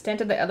that the extent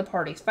of the other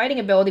party's fighting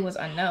ability was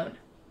unknown.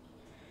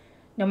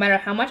 No matter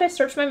how much I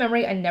searched my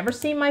memory, I'd never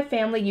seen my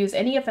family use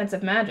any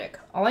offensive magic.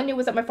 All I knew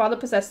was that my father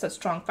possessed such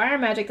strong fire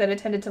magic that it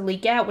tended to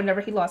leak out whenever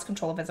he lost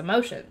control of his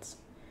emotions.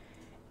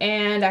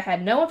 And I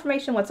had no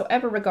information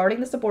whatsoever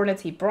regarding the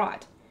subordinates he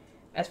brought.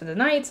 As for the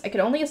knights, I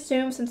could only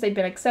assume since they'd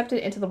been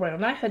accepted into the royal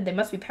knighthood, they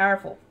must be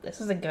powerful. This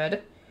isn't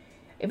good.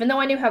 Even though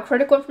I knew how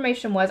critical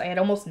information was, I had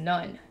almost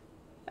none.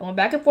 I went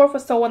back and forth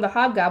with Sol and the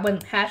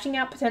hobgoblin, hashing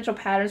out potential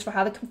patterns for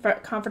how the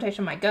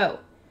confrontation might go.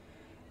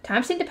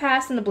 Time seemed to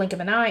pass in the blink of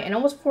an eye, and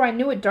almost before I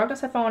knew it,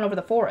 darkness had fallen over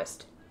the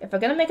forest. If they're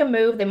gonna make a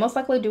move, they most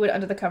likely do it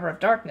under the cover of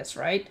darkness,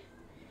 right?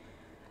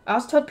 I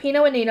also told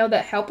Pino and Nino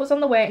that help was on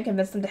the way and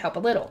convinced them to help a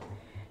little.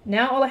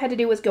 Now all I had to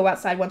do was go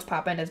outside once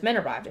Papa and his men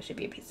arrived. It should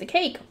be a piece of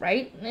cake,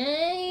 right?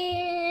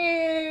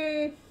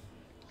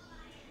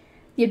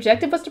 The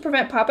objective was to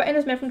prevent Papa and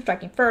his men from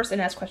striking first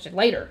and ask questions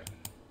later.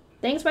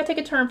 Things might take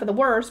a turn for the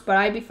worse, but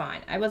I'd be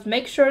fine. I must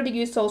make sure to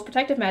use Soul's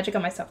protective magic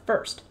on myself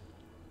first.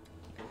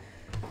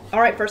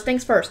 Alright, first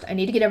things first. I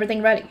need to get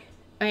everything ready.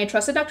 I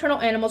entrusted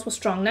nocturnal animals with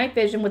strong night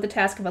vision with the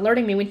task of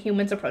alerting me when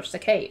humans approached the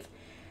cave.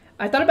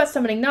 I thought about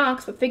summoning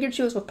Nox, but figured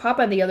she was with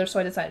Papa and the others, so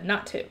I decided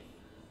not to.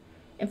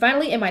 And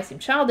finally, it might seem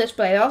childish,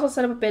 but I also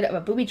set up a bit of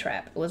a booby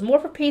trap. It was more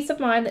for peace of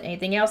mind than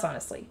anything else,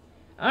 honestly.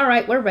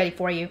 Alright, we're ready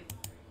for you.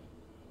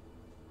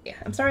 Yeah,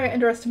 I'm sorry I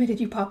underestimated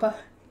you, Papa.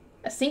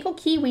 A single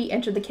kiwi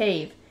entered the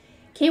cave.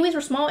 Kiwis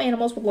were small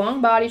animals with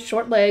long bodies,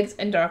 short legs,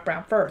 and dark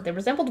brown fur. They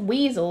resembled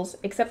weasels,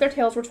 except their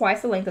tails were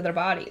twice the length of their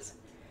bodies.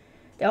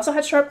 They also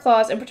had sharp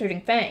claws and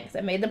protruding fangs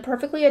that made them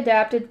perfectly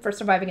adapted for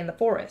surviving in the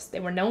forest. They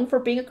were known for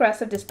being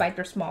aggressive despite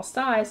their small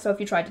size, so if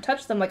you tried to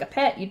touch them like a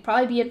pet, you'd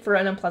probably be in for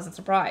an unpleasant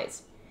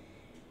surprise.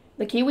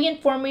 The kiwi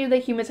informed me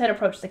that humans had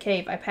approached the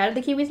cave. I patted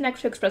the kiwi's neck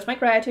to express my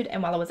gratitude,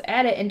 and while I was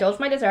at it, indulged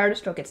my desire to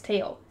stroke its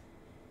tail.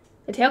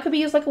 The tail could be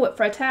used like a whip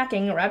for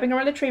attacking, wrapping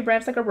around a tree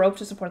branch like a rope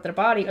to support their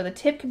body, or the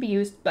tip could be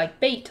used like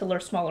bait to lure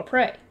smaller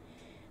prey.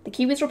 The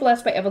kiwis were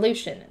blessed by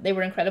evolution. They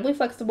were incredibly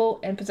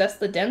flexible and possessed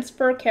the dense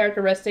fur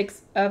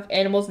characteristics of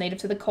animals native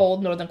to the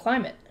cold northern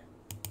climate.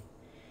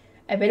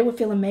 I bet it would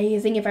feel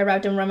amazing if I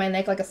wrapped him around my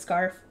neck like a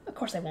scarf. Of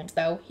course I won't,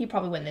 though. He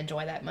probably wouldn't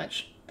enjoy that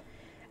much.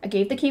 I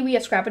gave the kiwi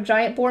a scrap of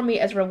giant boar meat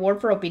as a reward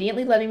for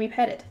obediently letting me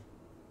pet it.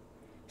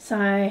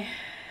 Sigh.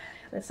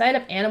 The sight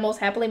of animals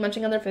happily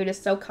munching on their food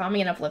is so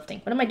calming and uplifting.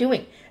 What am I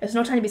doing? There's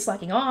no time to be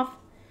slacking off.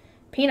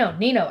 Pino,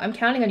 Nino, I'm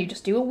counting on you.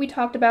 Just do what we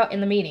talked about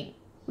in the meeting.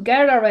 We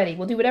got it already.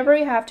 We'll do whatever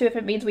we have to if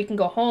it means we can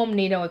go home,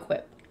 Nino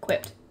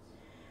quipped.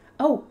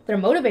 Oh, they're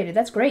motivated.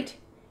 That's great.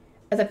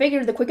 As I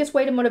figured, the quickest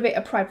way to motivate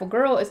a prideful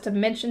girl is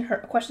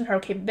to question her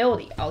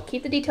capability. I'll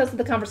keep the details of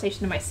the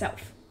conversation to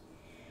myself.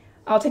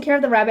 I'll take care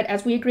of the rabbit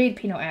as we agreed,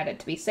 Pino added.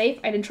 To be safe,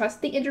 I'd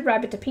entrust the injured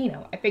rabbit to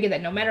Pino. I figured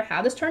that no matter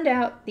how this turned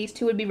out, these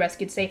two would be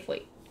rescued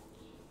safely.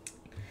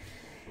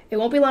 It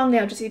won't be long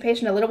now, just be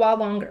patient a little while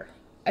longer.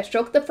 I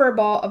stroked the fur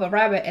ball of a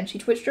rabbit and she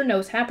twitched her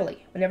nose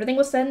happily. When everything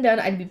was said and done,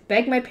 I'd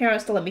beg my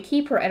parents to let me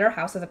keep her at our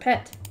house as a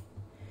pet.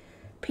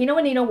 Pino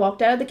and Nino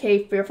walked out of the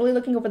cave, fearfully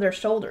looking over their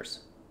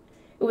shoulders.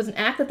 It was an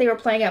act that they were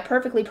playing out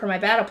perfectly per my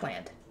battle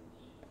plan.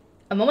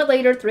 A moment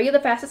later, 3 of the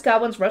fastest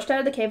goblins rushed out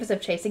of the cave as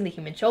if chasing the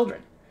human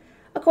children.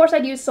 Of course,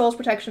 I'd used Soul's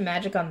protection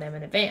magic on them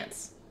in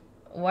advance.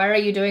 Why are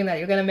you doing that?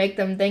 You're going to make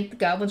them think the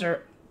goblins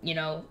are,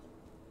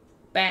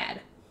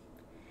 bad.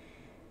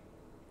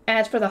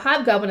 As for the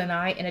hobgoblin and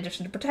I, in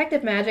addition to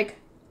protective magic,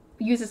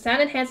 we used a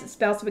sound-enhancing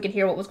spell so we could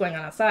hear what was going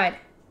on outside.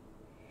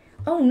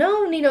 Oh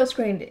no, Nino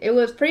screamed. It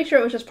was pretty sure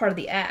it was just part of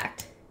the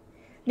act.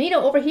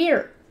 Nino, over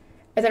here!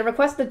 As I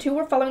requested, the two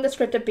were following the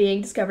script of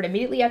being discovered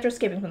immediately after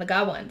escaping from the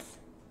goblins.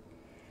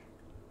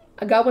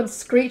 A goblin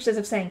screeched as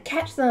if saying,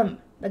 "Catch them!"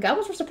 The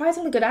goblins were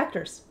surprisingly good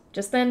actors.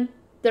 Just then,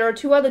 there were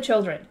 2 other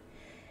children.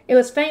 It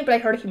was faint, but I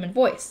heard a human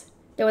voice.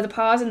 There was a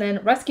pause and then,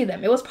 "Rescue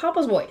them." It was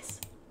Papa's voice.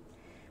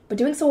 But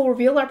doing so will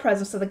reveal our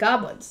presence to the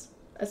goblins.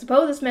 I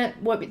suppose this meant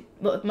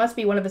it must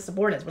be one of his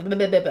subordinates.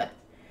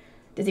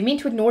 Does he mean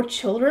to ignore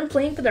children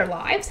fleeing for their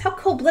lives? How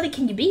cold-blooded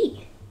can you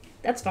be?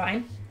 That's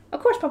fine.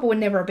 Of course Papa would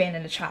never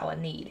abandon a child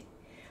in need.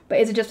 But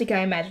is it just because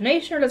of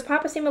imagination, or does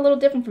Papa seem a little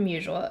different from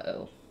usual?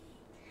 Uh-oh.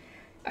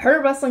 I heard a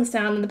rustling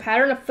sound and the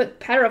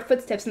patter of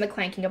footsteps and the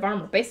clanking of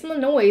armor. Based on the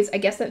noise, I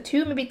guessed that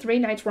 2, maybe 3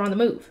 knights were on the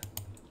move.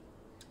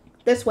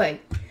 This way.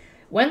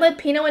 One led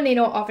Pino and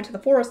Nino off into the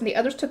forest, and the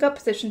others took up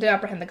position to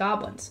apprehend the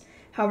goblins.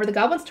 However, the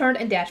goblins turned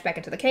and dashed back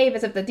into the cave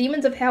as if the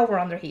demons of hell were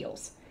on their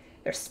heels.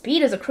 Their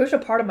speed is a crucial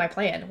part of my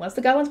plan. Once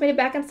the goblins made it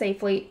back in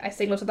safely, I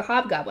signaled to the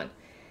hobgoblin.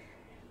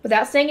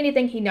 Without saying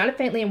anything, he nodded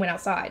faintly and went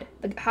outside.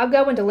 The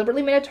hobgoblin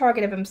deliberately made a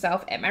target of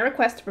himself at my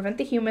request to prevent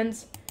the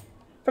humans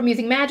from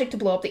using magic to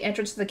blow up the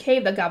entrance to the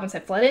cave the goblins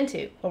had fled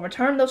into. We'll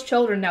return those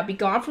children. Now be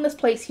gone from this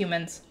place,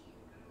 humans.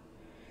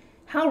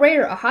 How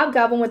rare, a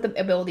hobgoblin with the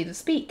ability to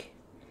speak.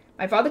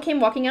 My father came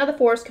walking out of the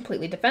forest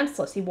completely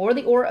defenseless. He wore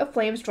the aura of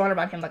flames drawn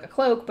around him like a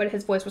cloak, but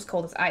his voice was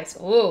cold as ice.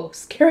 Oh,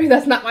 scary,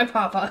 that's not my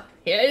papa.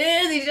 It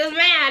is, he's just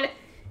mad.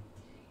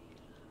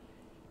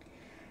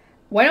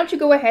 Why don't you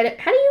go ahead?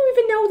 How do you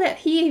even know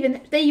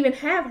that they even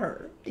have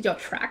her? Did y'all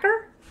track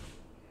her?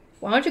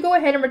 Why don't you go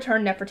ahead and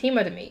return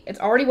Nefertima to me? It's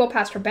already well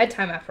past her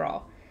bedtime after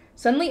all.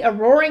 Suddenly, a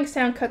roaring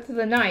sound cut through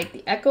the night,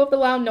 the echo of the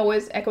loud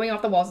noise echoing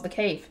off the walls of the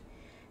cave.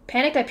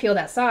 Panicked, I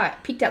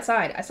peeked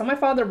outside. I saw my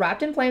father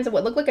wrapped in flames of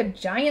what looked like a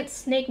giant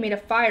snake made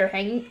of fire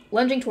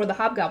lunging toward the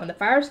hobgoblin. The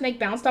fire snake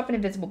bounced off an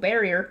invisible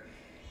barrier,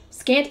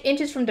 scant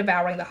inches from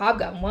devouring the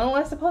hobgoblin. Well,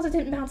 I suppose it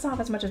didn't bounce off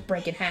as much as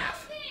break in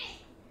half.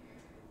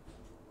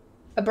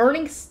 A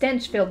burning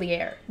stench filled the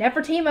air.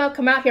 Nefertima,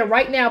 come out here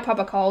right now,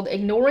 Papa called,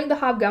 ignoring the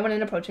hobgoblin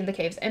and approaching the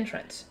cave's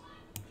entrance.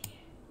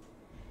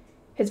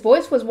 His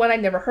voice was one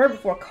I'd never heard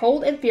before,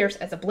 cold and fierce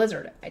as a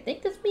blizzard. I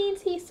think this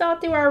means he saw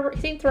through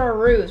our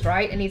ruse,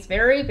 right? And he's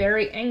very,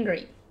 very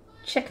angry.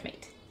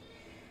 Checkmate.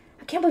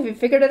 I can't believe you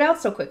figured it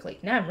out so quickly.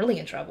 Now I'm really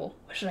in trouble.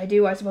 What should I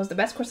do? I suppose the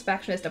best course of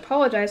action is to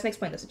apologize and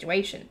explain the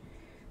situation.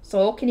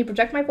 Soul, can you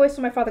project my voice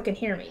so my father can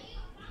hear me?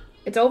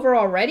 It's over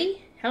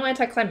already? How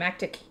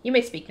anticlimactic. You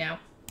may speak now.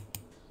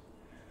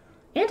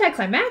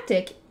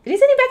 Anticlimactic? Is he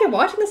sitting back and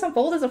watching this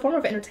unfold as a form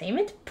of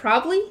entertainment?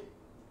 Probably.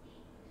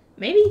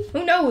 Maybe.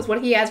 Who knows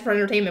what he has for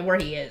entertainment where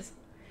he is.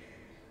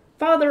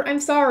 Father, I'm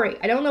sorry.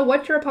 I don't know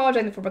what you're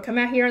apologizing for, but come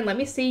out here and let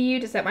me see you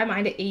to set my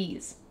mind at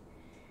ease.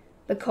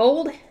 The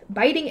cold,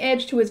 biting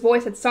edge to his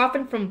voice had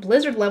softened from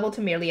blizzard level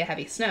to merely a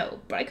heavy snow,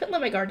 but I couldn't let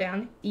my guard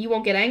down. You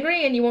won't get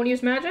angry and you won't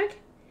use magic?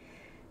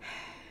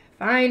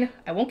 Fine.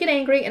 I won't get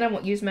angry and I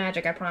won't use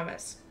magic, I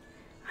promise.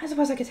 I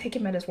suppose I could take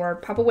him at his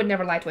word. Papa would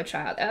never lie to a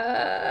child.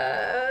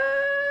 I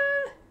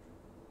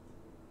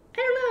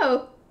don't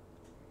know.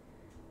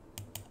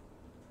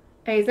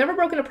 And he's never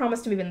broken a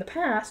promise to me in the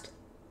past.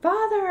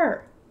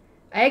 Father!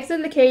 I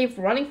exited the cave,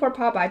 running for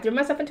Papa. I threw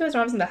myself into his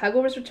arms, and the hug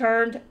was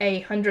returned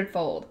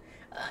 100-fold.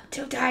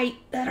 Too tight.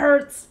 That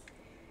hurts.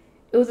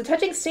 It was a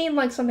touching scene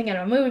like something out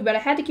of a movie, but I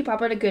had to keep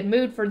Papa in a good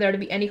mood for there to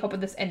be any hope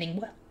of this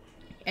ending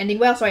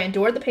well, so I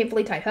endured the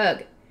painfully tight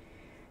hug.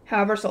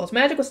 However, Soul's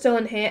magic was still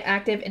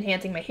active,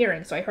 enhancing my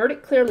hearing, so I heard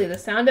it clearly, the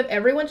sound of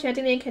everyone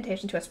chanting the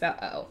incantation to a spell.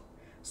 Uh-oh.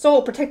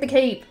 Soul, protect the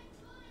cave!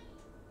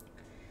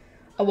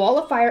 A wall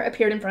of fire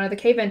appeared in front of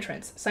the cave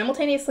entrance.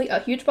 Simultaneously, a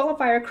huge ball of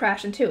fire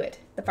crashed into it.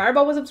 The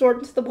fireball was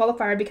absorbed into the wall of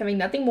fire, becoming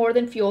nothing more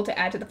than fuel to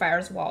add to the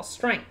fire's wall's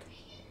strength.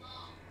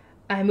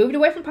 I moved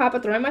away from Papa,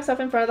 throwing myself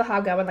in front of the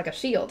hobgoblin like a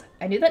shield.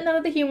 I knew that none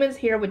of the humans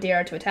here would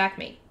dare to attack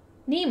me.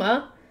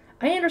 Nima,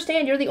 I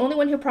understand you're the only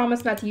one who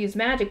promised not to use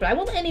magic, but I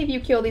won't let any of you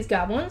kill these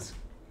goblins.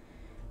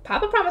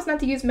 Papa promised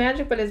not to use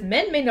magic, but his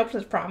men made no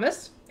such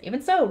promise.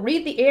 Even so,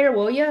 read the air,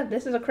 will ya?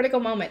 This is a critical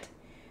moment.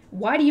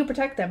 Why do you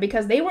protect them?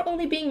 Because they were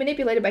only being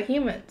manipulated by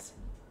humans.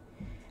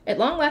 At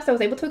long last, I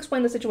was able to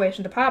explain the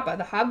situation to Papa.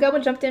 The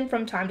hobgoblin jumped in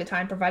from time to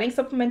time, providing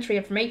supplementary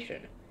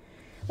information.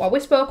 While we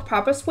spoke,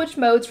 Papa switched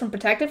modes from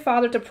Protected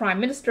Father to Prime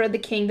Minister of the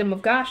Kingdom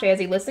of Gashe as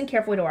he listened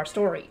carefully to our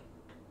story.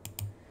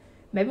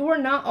 Maybe we're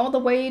not all the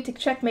way to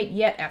checkmate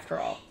yet, after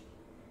all.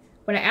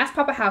 When I asked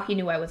Papa how he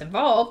knew I was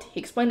involved, he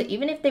explained that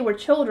even if they were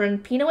children,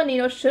 Pino and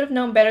Nino should have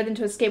known better than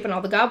to escape when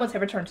all the goblins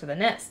had returned to the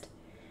nest.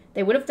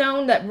 They would have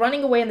known that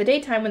running away in the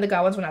daytime when the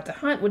goblins went out to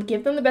hunt would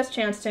give them the best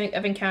chance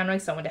of encountering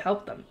someone to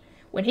help them.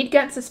 When he'd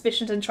gotten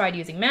suspicions and tried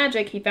using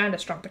magic, he found a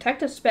strong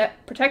protection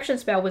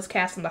spell was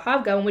cast on the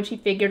hobgoblin, which he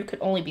figured could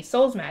only be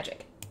Soul's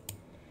magic.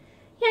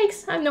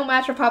 Yikes, I'm no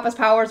match for Papa's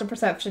powers of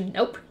perception.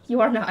 Nope, you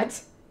are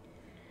not.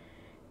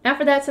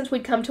 After that, since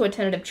we'd come to a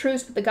tentative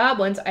truce with the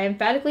goblins, I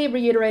emphatically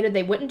reiterated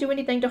they wouldn't do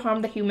anything to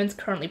harm the humans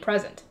currently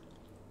present.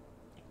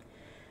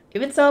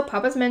 Even so,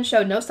 Papa's men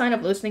showed no sign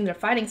of loosening their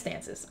fighting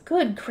stances.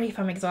 Good grief,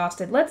 I'm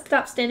exhausted. Let's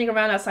stop standing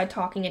around outside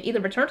talking and either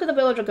return to the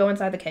village or go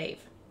inside the cave.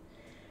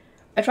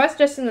 I tried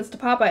suggesting this to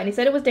Papa, and he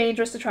said it was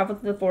dangerous to travel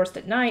through the forest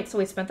at night, so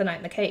we spent the night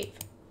in the cave.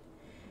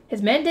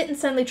 His men didn't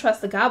suddenly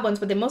trust the goblins,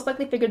 but they most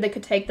likely figured they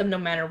could take them no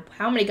matter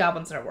how many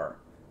goblins there were.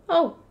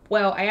 Oh,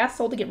 well, I asked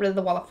Soul to get rid of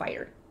the wall of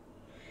fire.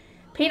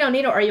 Pino,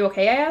 Nino, are you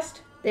okay? I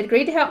asked. They'd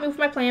agreed to help me with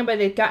my plan, but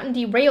they'd gotten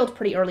derailed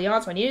pretty early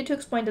on, so I needed to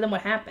explain to them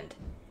what happened.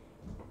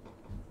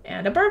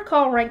 And a bird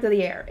call rang through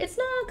the air. It's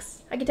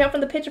Nox! I can tell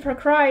from the pitch of her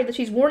cry that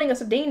she's warning us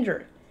of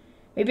danger.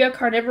 Maybe a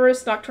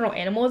carnivorous nocturnal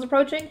animal is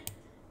approaching?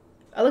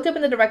 I looked up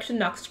in the direction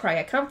Nox's cry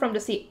had come from to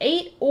see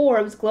 8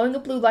 orbs glowing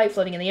with blue light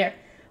floating in the air.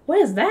 What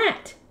is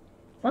that?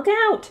 Look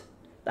out!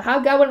 The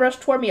hobgoblin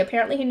rushed toward me.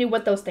 Apparently he knew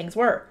what those things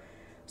were.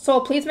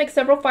 Soul, please make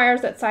several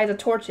fires that size of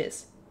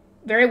torches.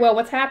 Very well,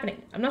 what's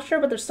happening? I'm not sure,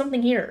 but there's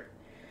something here.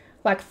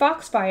 Like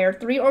foxfire,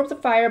 3 orbs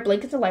of fire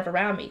blinked into life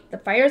around me. The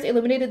fires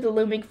illuminated the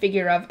looming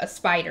figure of a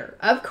spider.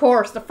 Of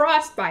course, the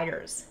frost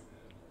spiders!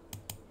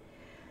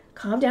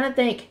 Calm down and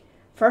think.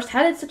 First,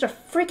 how did such a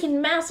freaking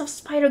massive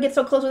spider get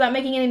so close without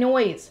making any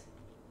noise?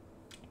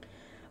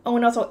 Oh,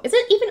 and also, is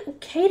it even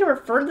okay to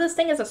refer to this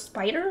thing as a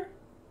spider?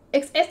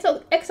 Its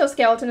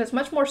exoskeleton is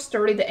much more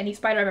sturdy than any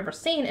spider I've ever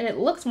seen, and it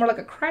looks more like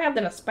a crab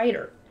than a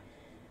spider.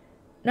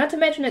 Not to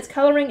mention its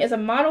coloring is a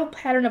mottled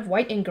pattern of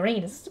white and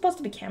green. Is this supposed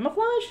to be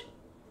camouflage?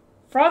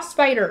 Frost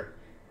spider.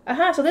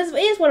 So this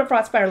is what a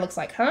frost spider looks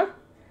like, huh?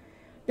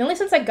 The only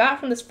sense I got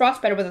from this frost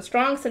spider was a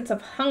strong sense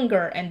of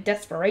hunger and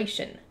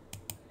desperation.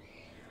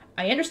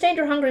 I understand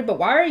you're hungry, but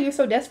why are you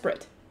so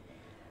desperate?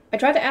 I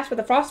tried to ask, but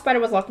the frost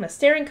spider was locked in a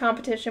staring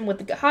competition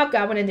with the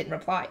hobgoblin and didn't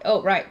reply.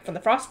 Oh, right. From the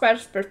frost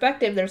spider's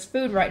perspective, there's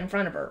food right in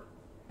front of her.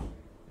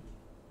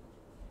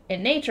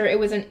 In nature, it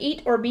was an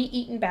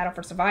eat-or-be-eaten battle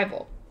for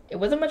survival. It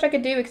wasn't much I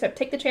could do except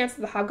take the chance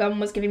that the hobgoblin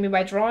was giving me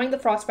by drawing the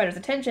frost spider's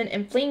attention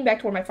and fleeing back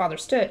to where my father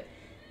stood,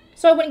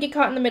 so I wouldn't get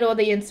caught in the middle of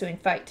the ensuing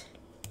fight.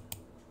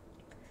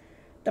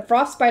 The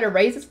frost spider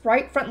raised its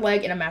right front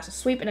leg in a massive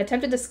sweep and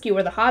attempted to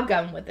skewer the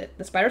hobgoblin with it.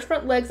 The spider's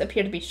front legs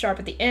appeared to be sharp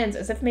at the ends,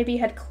 as if maybe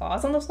it had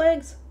claws on those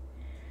legs.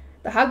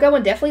 The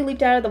hobgoblin definitely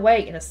leaped out of the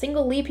way. In a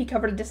single leap, he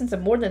covered a distance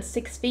of more than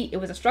 6 feet. It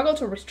was a struggle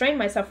to restrain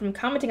myself from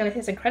commenting on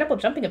his incredible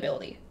jumping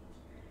ability.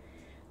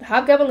 The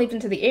hobgoblin leaped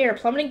into the air,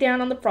 plummeting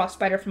down on the frost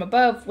spider from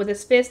above with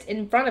his fist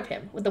in front of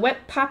him. With the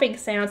wet popping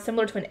sound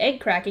similar to an egg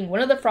cracking,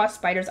 one of the frost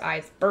spider's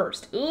eyes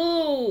burst.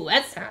 Ooh,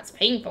 that sounds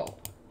painful.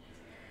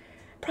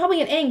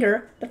 Probably in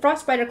anger, the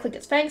frost spider clicked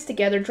its fangs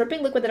together,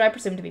 dripping liquid that I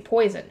presumed to be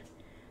poison.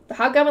 The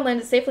hobgoblin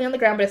landed safely on the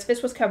ground, but his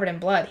fist was covered in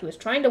blood. He was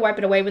trying to wipe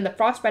it away when the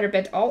frost spider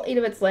bent all 8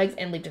 of its legs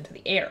and leaped into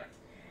the air.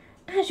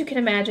 As you can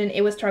imagine,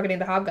 it was targeting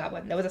the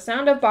hobgoblin. There was a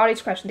sound of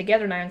bodies crashing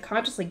together, and I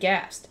unconsciously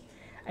gasped.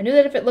 I knew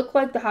that if it looked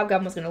like the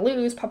hobgoblin was going to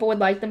lose, Papa would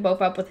light them both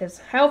up with his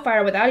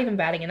hellfire without even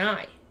batting an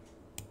eye.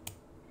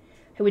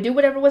 He would do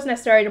whatever was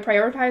necessary to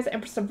prioritize the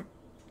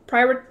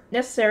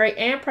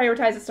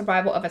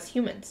survival of us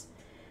humans.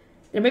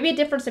 There may be a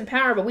difference in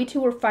power, but we two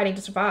were fighting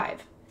to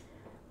survive.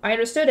 I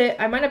understood it.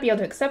 I might not be able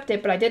to accept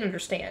it, but I did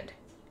understand.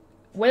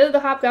 Whether the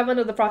hobgoblin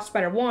or the frost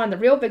spider won, the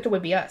real victor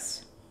would be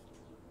us.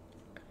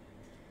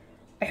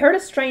 I heard a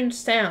strange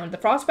sound. The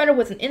frost spider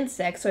was an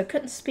insect, so I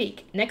couldn't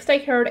speak. Next I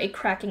heard a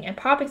cracking and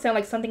popping sound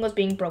like something was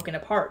being broken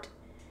apart.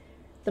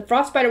 The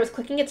frost spider was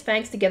clicking its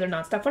fangs together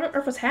nonstop. What on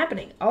earth was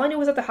happening? All I knew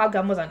was that the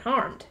hobgoblin was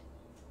unharmed.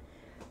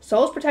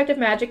 Soul's protective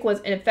magic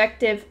was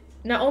ineffective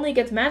not only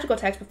against magical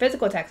attacks, but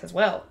physical attacks as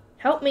well.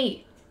 Help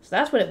me. So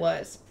that's what it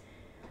was.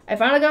 I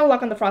finally got a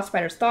lock on the frost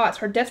spider's thoughts.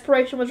 Her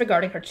desperation was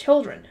regarding her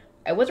children.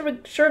 I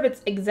wasn't sure of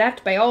its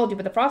exact biology,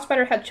 but the frost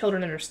spider had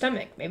children in her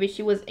stomach. Maybe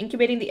she was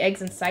incubating the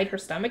eggs inside her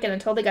stomach, and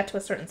until they got to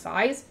a certain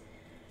size,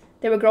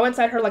 they would grow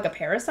inside her like a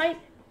parasite.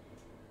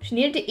 She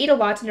needed to eat a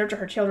lot to nurture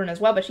her children as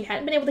well, but she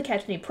hadn't been able to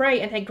catch any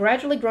prey and had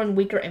gradually grown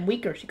weaker and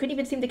weaker. She couldn't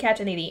even seem to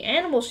catch any of the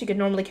animals she could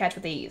normally catch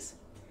with ease.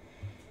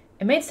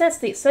 It made sense.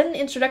 The sudden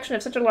introduction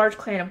of such a large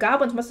clan of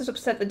goblins must have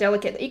upset the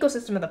delicate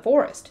ecosystem of the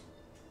forest.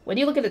 When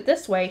you look at it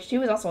this way, she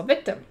was also a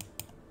victim.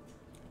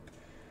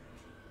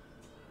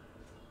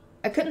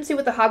 I couldn't see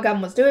what the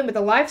hobgoblin was doing, but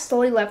the life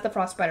slowly left the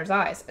frost spider's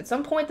eyes. At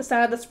some point, the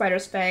sound of the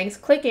spider's fangs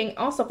clicking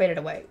also faded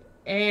away,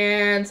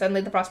 and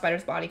suddenly the frost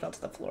spider's body fell to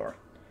the floor.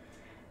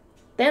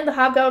 Then the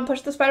hobgoblin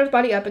pushed the spider's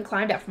body up and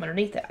climbed out from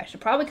underneath it. I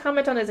should probably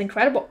comment on his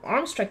incredible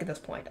arm strength at this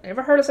point. I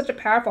never heard of such a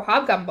powerful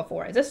hobgoblin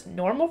before. Is this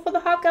normal for the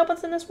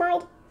hobgoblins in this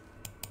world?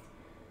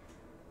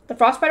 The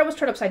frost spider was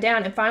turned upside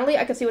down, and finally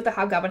I could see what the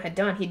hobgoblin had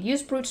done. He'd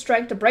used brute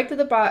strength to break through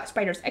the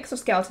spider's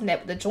exoskeleton net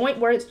with the joint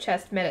where its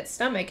chest met its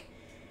stomach,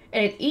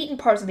 and had eaten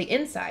parts of the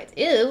insides.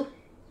 Ew!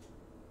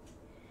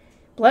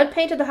 Blood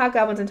painted the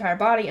hobgoblin's entire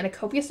body, and a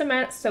copious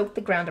amount soaked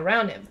the ground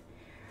around him.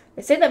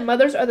 They say that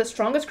mothers are the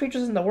strongest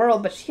creatures in the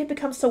world, but she had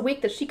become so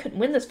weak that she couldn't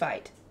win this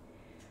fight.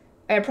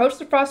 I approached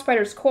the frost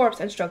spider's corpse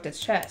and stroked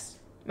its chest.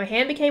 My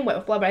hand became wet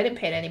with blood, but I didn't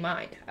pay it any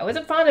mind. I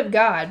wasn't fond of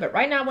God, but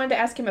right now I wanted to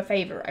ask him a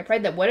favor. I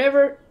prayed that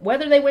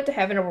whether they went to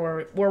heaven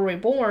or were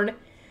reborn,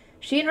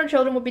 she and her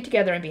children would be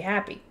together and be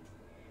happy.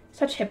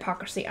 Such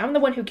hypocrisy. I'm the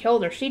one who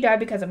killed her. She died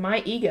because of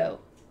my ego.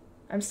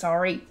 I'm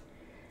sorry.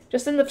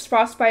 Just then the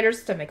frost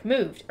spider's stomach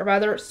moved, or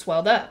rather,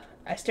 swelled up.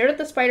 I stared at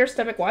the spider's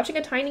stomach, watching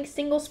a tiny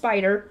single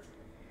spider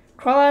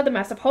crawl out of the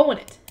massive hole in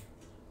it.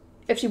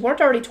 If she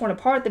weren't already torn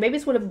apart, the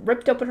babies would have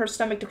ripped open her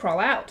stomach to crawl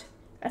out.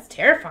 That's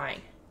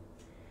terrifying.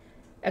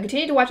 I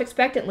continued to watch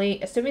expectantly,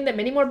 assuming that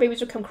many more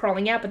babies would come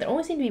crawling out, but there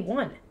only seemed to be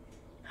one.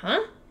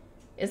 Huh?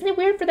 Isn't it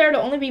weird for there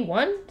to only be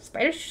one?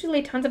 Spiders usually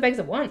lay tons of eggs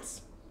at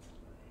once.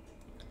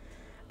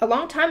 A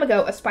long time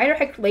ago, a spider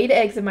had laid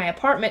eggs in my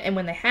apartment, and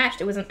when they hatched,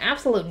 it was an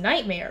absolute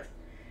nightmare.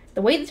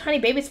 The way the tiny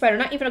baby spider,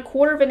 not even a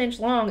quarter of an inch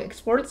long,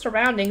 explored its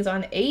surroundings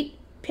on 8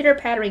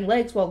 pitter-pattering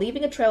legs while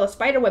leaving a trail of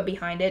spiderweb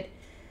behind it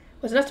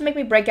was enough to make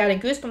me break out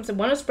in goosebumps and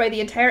want to spray the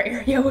entire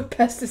area with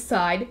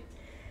pesticide.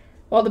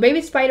 While the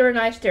baby spider and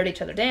I stared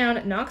each other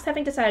down, Nox,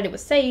 having decided it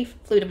was safe,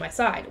 flew to my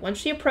side. Once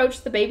she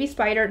approached the baby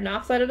spider,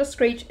 Nox let out a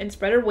screech and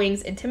spread her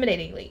wings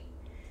intimidatingly.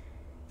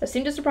 This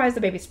seemed to surprise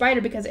the baby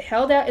spider because it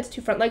held out its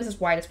 2 front legs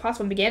as wide as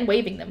possible and began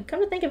waving them.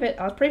 Come to think of it,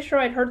 I was pretty sure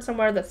I'd heard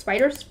somewhere that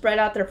spiders spread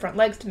out their front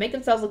legs to make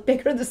themselves look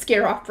bigger to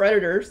scare off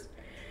predators.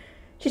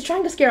 She's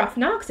trying to scare off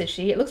Nox, is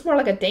she? It looks more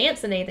like a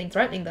dance than anything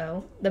threatening,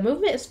 though. The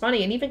movement is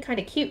funny and even kind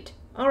of cute.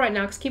 Alright,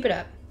 Nox, keep it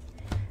up.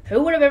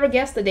 Who would have ever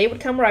guessed the day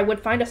would come where I would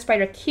find a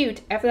spider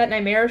cute after that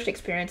nightmarish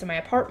experience in my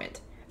apartment?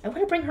 I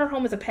want to bring her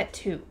home as a pet,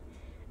 too.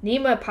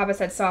 Nima, Papa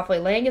said softly,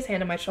 laying his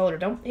hand on my shoulder.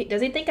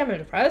 Does he think I'm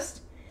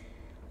impressed?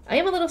 I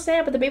am a little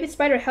sad, but the baby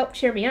spider helped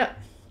cheer me up.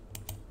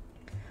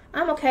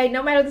 I'm okay.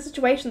 No matter the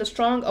situation, the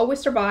strong always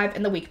survive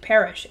and the weak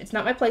perish. It's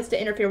not my place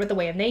to interfere with the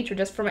way of nature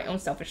just for my own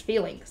selfish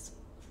feelings.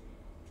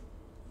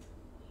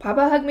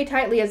 Papa hugged me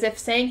tightly as if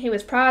saying he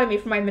was proud of me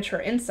for my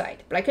mature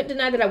insight, but I couldn't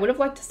deny that I would have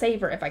liked to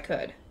save her if I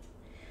could.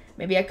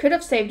 Maybe I could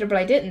have saved her, but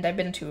I didn't. I'd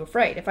been too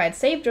afraid. If I had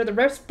saved her, the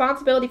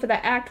responsibility for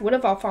that act would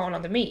have all fallen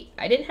onto me.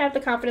 I didn't have the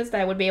confidence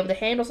that I would be able to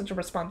handle such a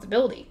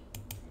responsibility.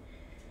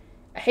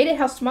 I hated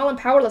how small and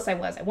powerless I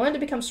was. I wanted to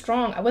become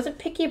strong. I wasn't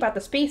picky about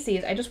the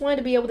species. I just wanted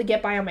to be able to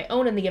get by on my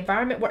own in the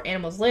environment where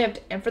animals lived,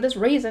 and for this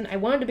reason, I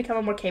wanted to become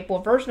a more capable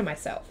version of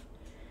myself.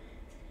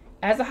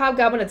 As the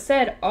hobgoblin had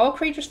said, all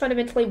creatures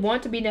fundamentally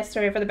want to be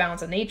necessary for the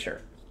balance of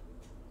nature.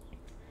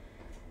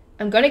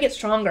 I'm going to get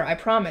stronger, I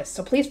promise,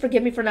 so please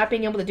forgive me for not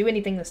being able to do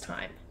anything this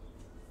time.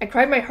 I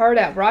cried my heart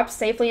out, wrapped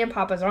safely in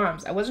Papa's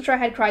arms. I wasn't sure I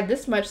had cried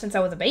this much since I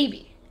was a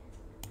baby.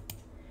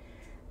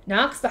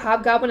 Nox, the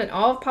hobgoblin, and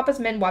all of Papa's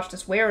men watched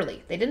us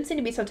warily. They didn't seem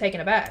to be so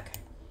taken aback.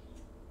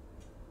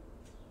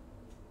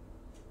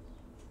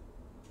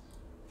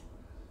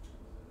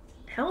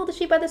 How old is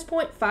she by this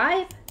point?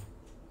 5?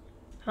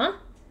 Huh?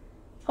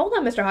 Hold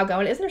on, Mr.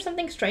 Hobgoblin, isn't there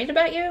something strange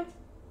about you?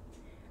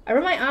 I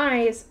rubbed my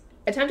eyes,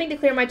 attempting to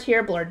clear my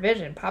tear-blurred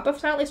vision. Papa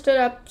silently stood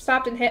up,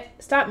 stopped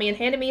me, and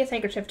handed me his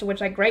handkerchief, to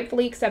which I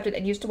gratefully accepted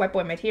and used to wipe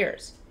away my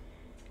tears.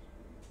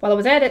 While I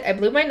was at it, I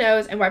blew my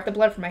nose and wiped the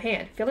blood from my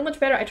hand. Feeling much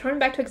better, I turned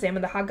back to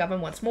examine the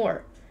Hobgoblin once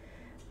more.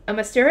 A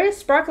mysterious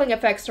sparkling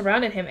effect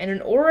surrounded him, and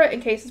an aura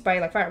encased his body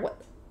like fire.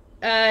 What?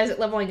 Is it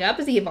leveling up?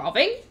 Is he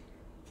evolving?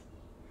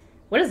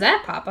 What is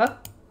that, Papa?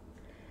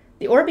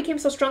 The aura became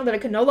so strong that I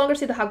could no longer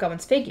see the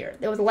Hobgoblin's figure.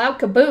 There was a loud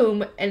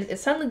kaboom, and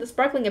suddenly the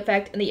sparkling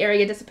effect in the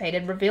area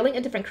dissipated, revealing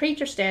a different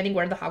creature standing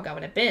where the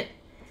Hobgoblin had been.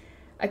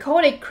 I call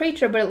it a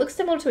creature, but it looks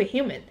similar to a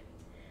human.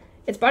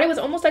 Its body was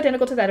almost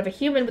identical to that of a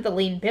human with a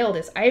lean build.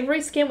 His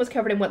ivory skin was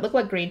covered in what looked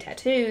like green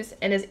tattoos,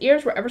 and his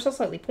ears were ever so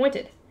slightly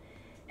pointed.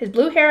 His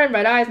blue hair and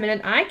red eyes made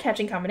an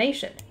eye-catching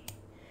combination.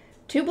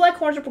 2 black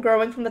horns were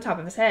growing from the top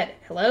of his head.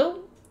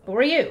 Hello? Who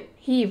are you?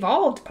 He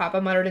evolved, Papa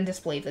muttered in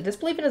disbelief. The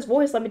disbelief in his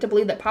voice led me to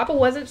believe that Papa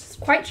wasn't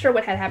quite sure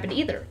what had happened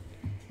either.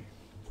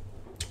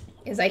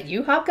 Is that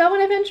you,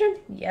 Hobgoblin? I ventured.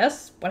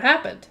 Yes. What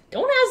happened?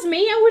 Don't ask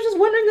me. I was just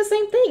wondering the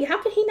same thing.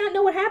 How could he not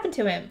know what happened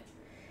to him?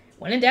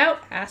 When in doubt,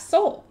 ask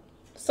Soul.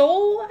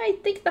 Soul? I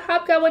think the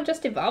Hobgoblin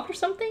just evolved or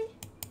something?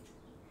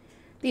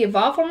 The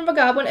evolved form of a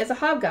goblin is a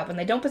hobgoblin.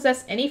 They don't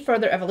possess any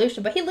further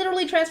evolution, but he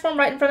literally transformed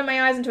right in front of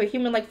my eyes into a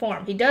human-like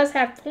form. He does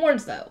have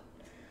horns, though.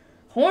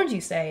 Horns,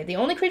 you say? The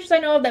only creatures I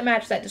know of that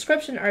match that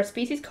description are a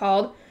species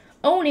called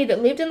Oni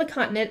that lived in the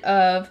continent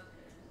of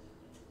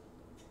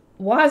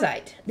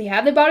Wazite. They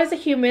have the bodies of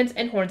humans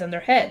and horns on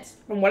their heads.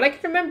 From what I can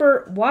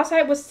remember,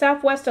 Wazite was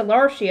southwest of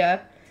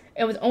Larcia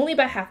and was only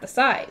about half the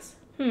size.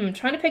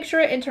 Trying to picture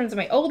it in terms of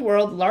my old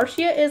world,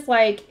 Larcia is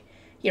like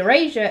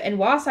Eurasia and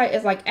Wazite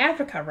is like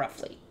Africa,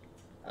 roughly.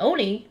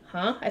 Oni?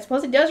 Huh? I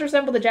suppose it does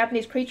resemble the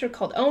Japanese creature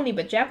called Oni,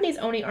 but Japanese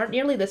Oni aren't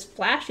nearly this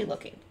flashy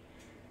looking.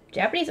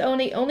 Japanese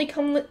Oni only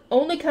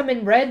come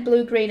in red,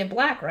 blue, green, and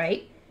black,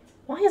 right?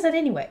 Why is that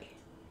anyway?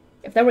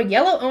 If there were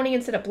yellow Oni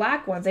instead of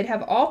black ones, they'd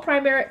have all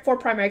 4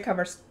 primary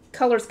colors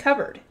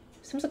covered.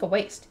 Seems like a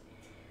waste.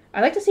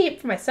 I'd like to see it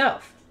for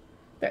myself.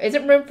 There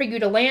isn't room for you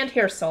to land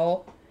here,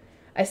 Soul.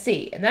 I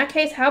see. In that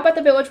case, how about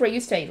the village where you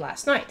stayed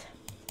last night?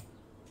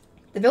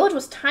 The village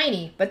was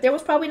tiny, but there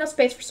was probably enough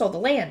space for Soul to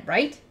land,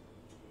 right?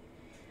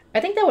 I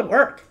think that would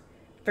work.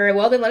 Very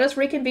well, then let us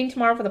reconvene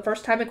tomorrow for the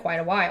first time in quite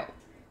a while.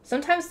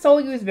 Sometimes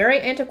Soul used very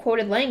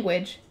antiquated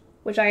language,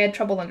 which I had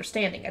trouble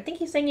understanding. I think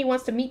he's saying he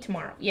wants to meet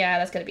tomorrow. Yeah,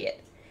 that's gonna be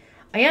it.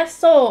 I asked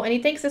Soul, and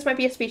he thinks this might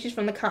be a species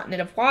from the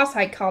continent of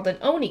Wazite called an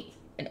Oni.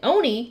 An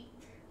Oni?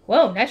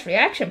 Whoa, nice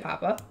reaction,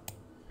 Papa.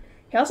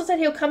 He also said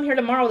he'll come here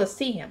tomorrow to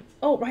see him.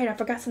 Oh, right, I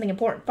forgot something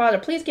important. Father,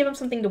 please give him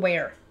something to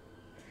wear.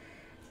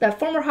 The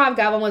former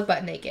hobgoblin was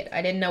butt naked.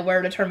 I didn't know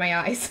where to turn my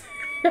eyes.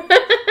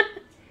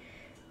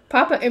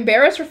 Papa,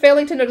 embarrassed for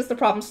failing to notice the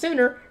problem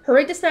sooner,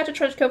 hurried to snatch a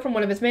trench coat from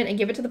one of his men and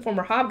give it to the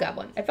former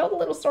hobgoblin. I felt a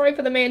little sorry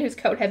for the man whose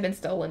coat had been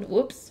stolen.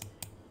 Whoops.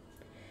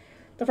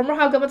 The former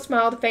hobgoblin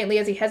smiled faintly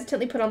as he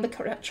hesitantly put on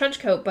the trench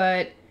coat,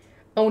 but...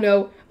 Oh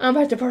no, I'm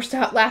about to burst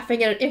out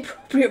laughing at an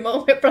inappropriate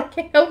moment, but I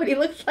can't help it. He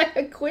looks like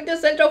a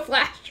quintessential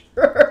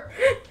flasher.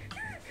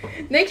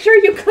 Make sure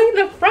you clean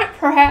the front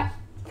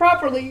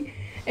properly,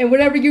 and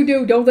whatever you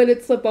do, don't let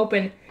it slip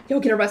open. You'll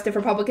get arrested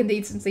for public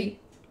indecency.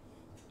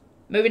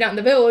 Maybe not in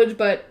the village,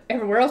 but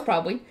everywhere else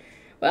probably.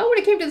 Well, when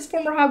it came to this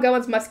former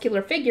hobgoblin's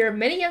muscular figure,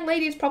 many young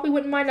ladies probably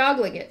wouldn't mind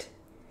ogling it.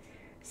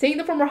 Seeing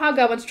the former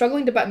hobgoblin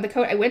struggling to button the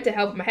coat, I went to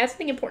help him. I had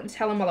something important to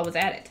tell him while I was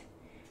at it.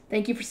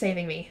 Thank you for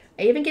saving me.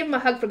 I even gave him a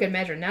hug for good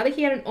measure. Now that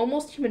he had an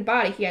almost human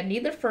body, he had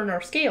neither fur nor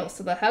scales,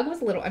 so the hug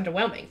was a little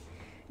underwhelming.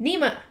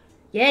 Nima!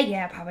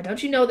 Yeah, Papa,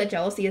 don't you know that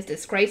jealousy is a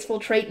disgraceful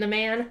trait in a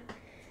man?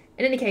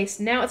 In any case,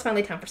 now it's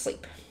finally time for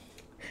sleep.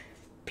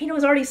 Pino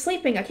is already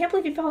sleeping. I can't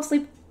believe he fell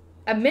asleep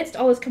amidst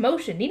all his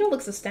commotion. Nino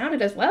looks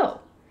astounded as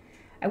well.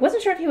 I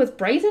wasn't sure if he was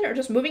brazen or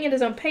just moving at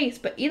his own pace,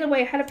 but either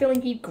way, I had a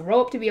feeling he'd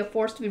grow up to be a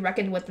force to be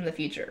reckoned with in the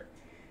future.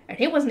 And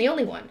he wasn't the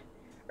only one.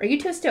 Are you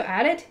two still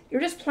at it?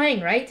 You're just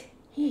playing, right?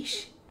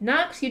 Yeesh.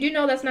 Nox, you do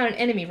know that's not an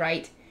enemy,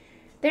 right?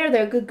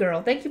 There, good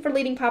girl. Thank you for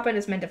leading Papa and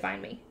his men to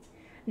find me.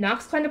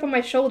 Nox climbed up on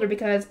my shoulder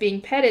because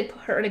being petted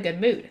put her in a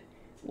good mood.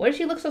 What did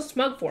she look so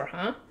smug for,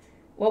 huh?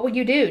 What will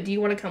you do? Do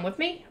you want to come with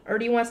me? Or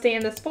do you want to stay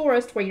in this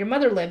forest where your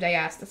mother lived? I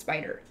asked the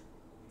spider.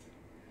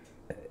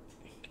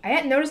 I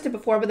hadn't noticed it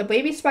before, but the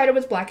baby spider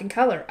was black in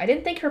color. I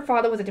didn't think her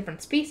father was a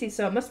different species,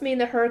 so it must mean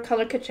that her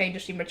color could change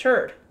as she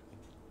matured.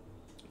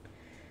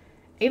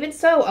 Even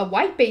so, a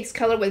white base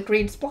color with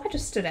green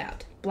splotches stood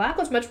out. Black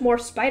was much more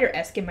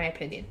spider-esque in my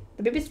opinion.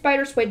 The baby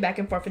spider swayed back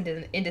and forth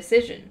in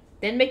indecision.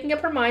 Then, making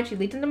up her mind, she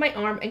leaped into my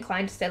arm and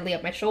climbed steadily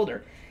up my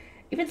shoulder.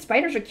 Even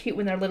spiders are cute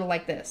when they're little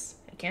like this.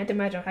 I can't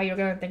imagine how you're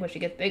going to think when she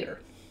gets bigger.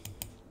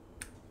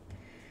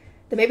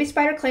 The baby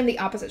spider claimed the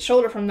opposite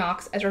shoulder from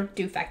Nox as her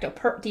de facto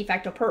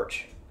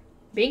perch.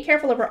 Being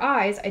careful of her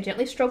eyes, I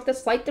gently stroked the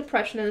slight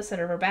depression in the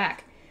center of her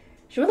back.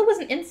 She really was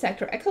an insect.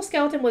 Her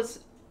exoskeleton was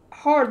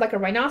hard like a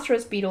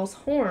rhinoceros beetle's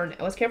horn.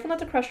 I was careful not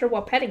to crush her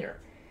while petting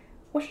her.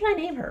 What should I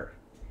name her?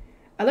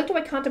 I looked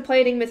away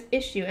contemplating this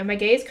issue, and my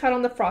gaze caught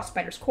on the frost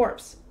spider's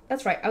corpse.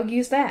 That's right, I'll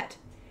use that.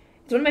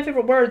 It's one of my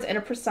favorite words and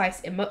a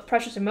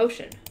precious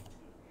emotion.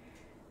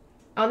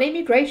 I'll name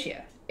you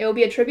Gracia. It will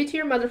be a tribute to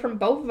your mother from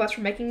both of us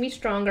for making me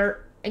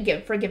stronger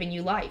and for giving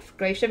you life.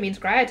 Gracia means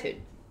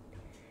gratitude.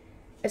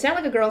 It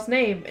sounded like a girl's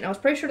name, and I was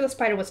pretty sure the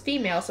spider was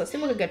female, so it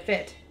seemed like a good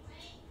fit.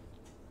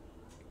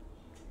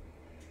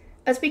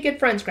 Let's be good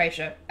friends,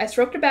 Gracia. I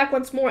stroked her back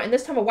once more, and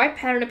this time a white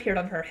pattern appeared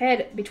on her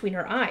head between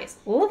her eyes.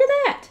 Look at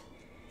that!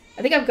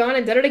 I think I've gone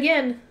and done it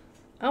again.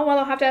 Oh, well,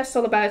 I'll have to ask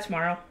Sol about it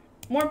tomorrow.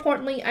 More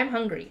importantly, I'm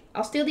hungry.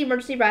 I'll steal the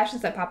emergency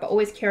rations that Papa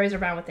always carries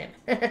around with him.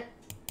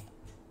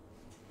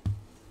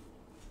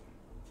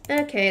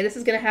 Okay, this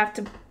is gonna have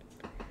to...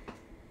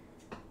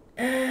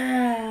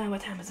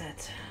 what time is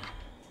it?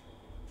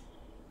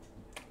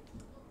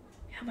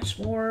 How much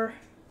more?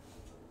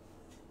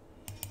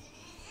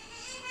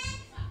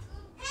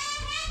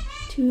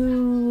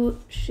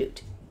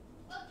 Shoot.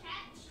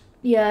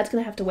 Yeah, it's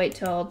gonna have to wait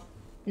till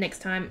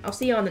next time. I'll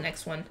see you on the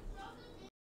next one.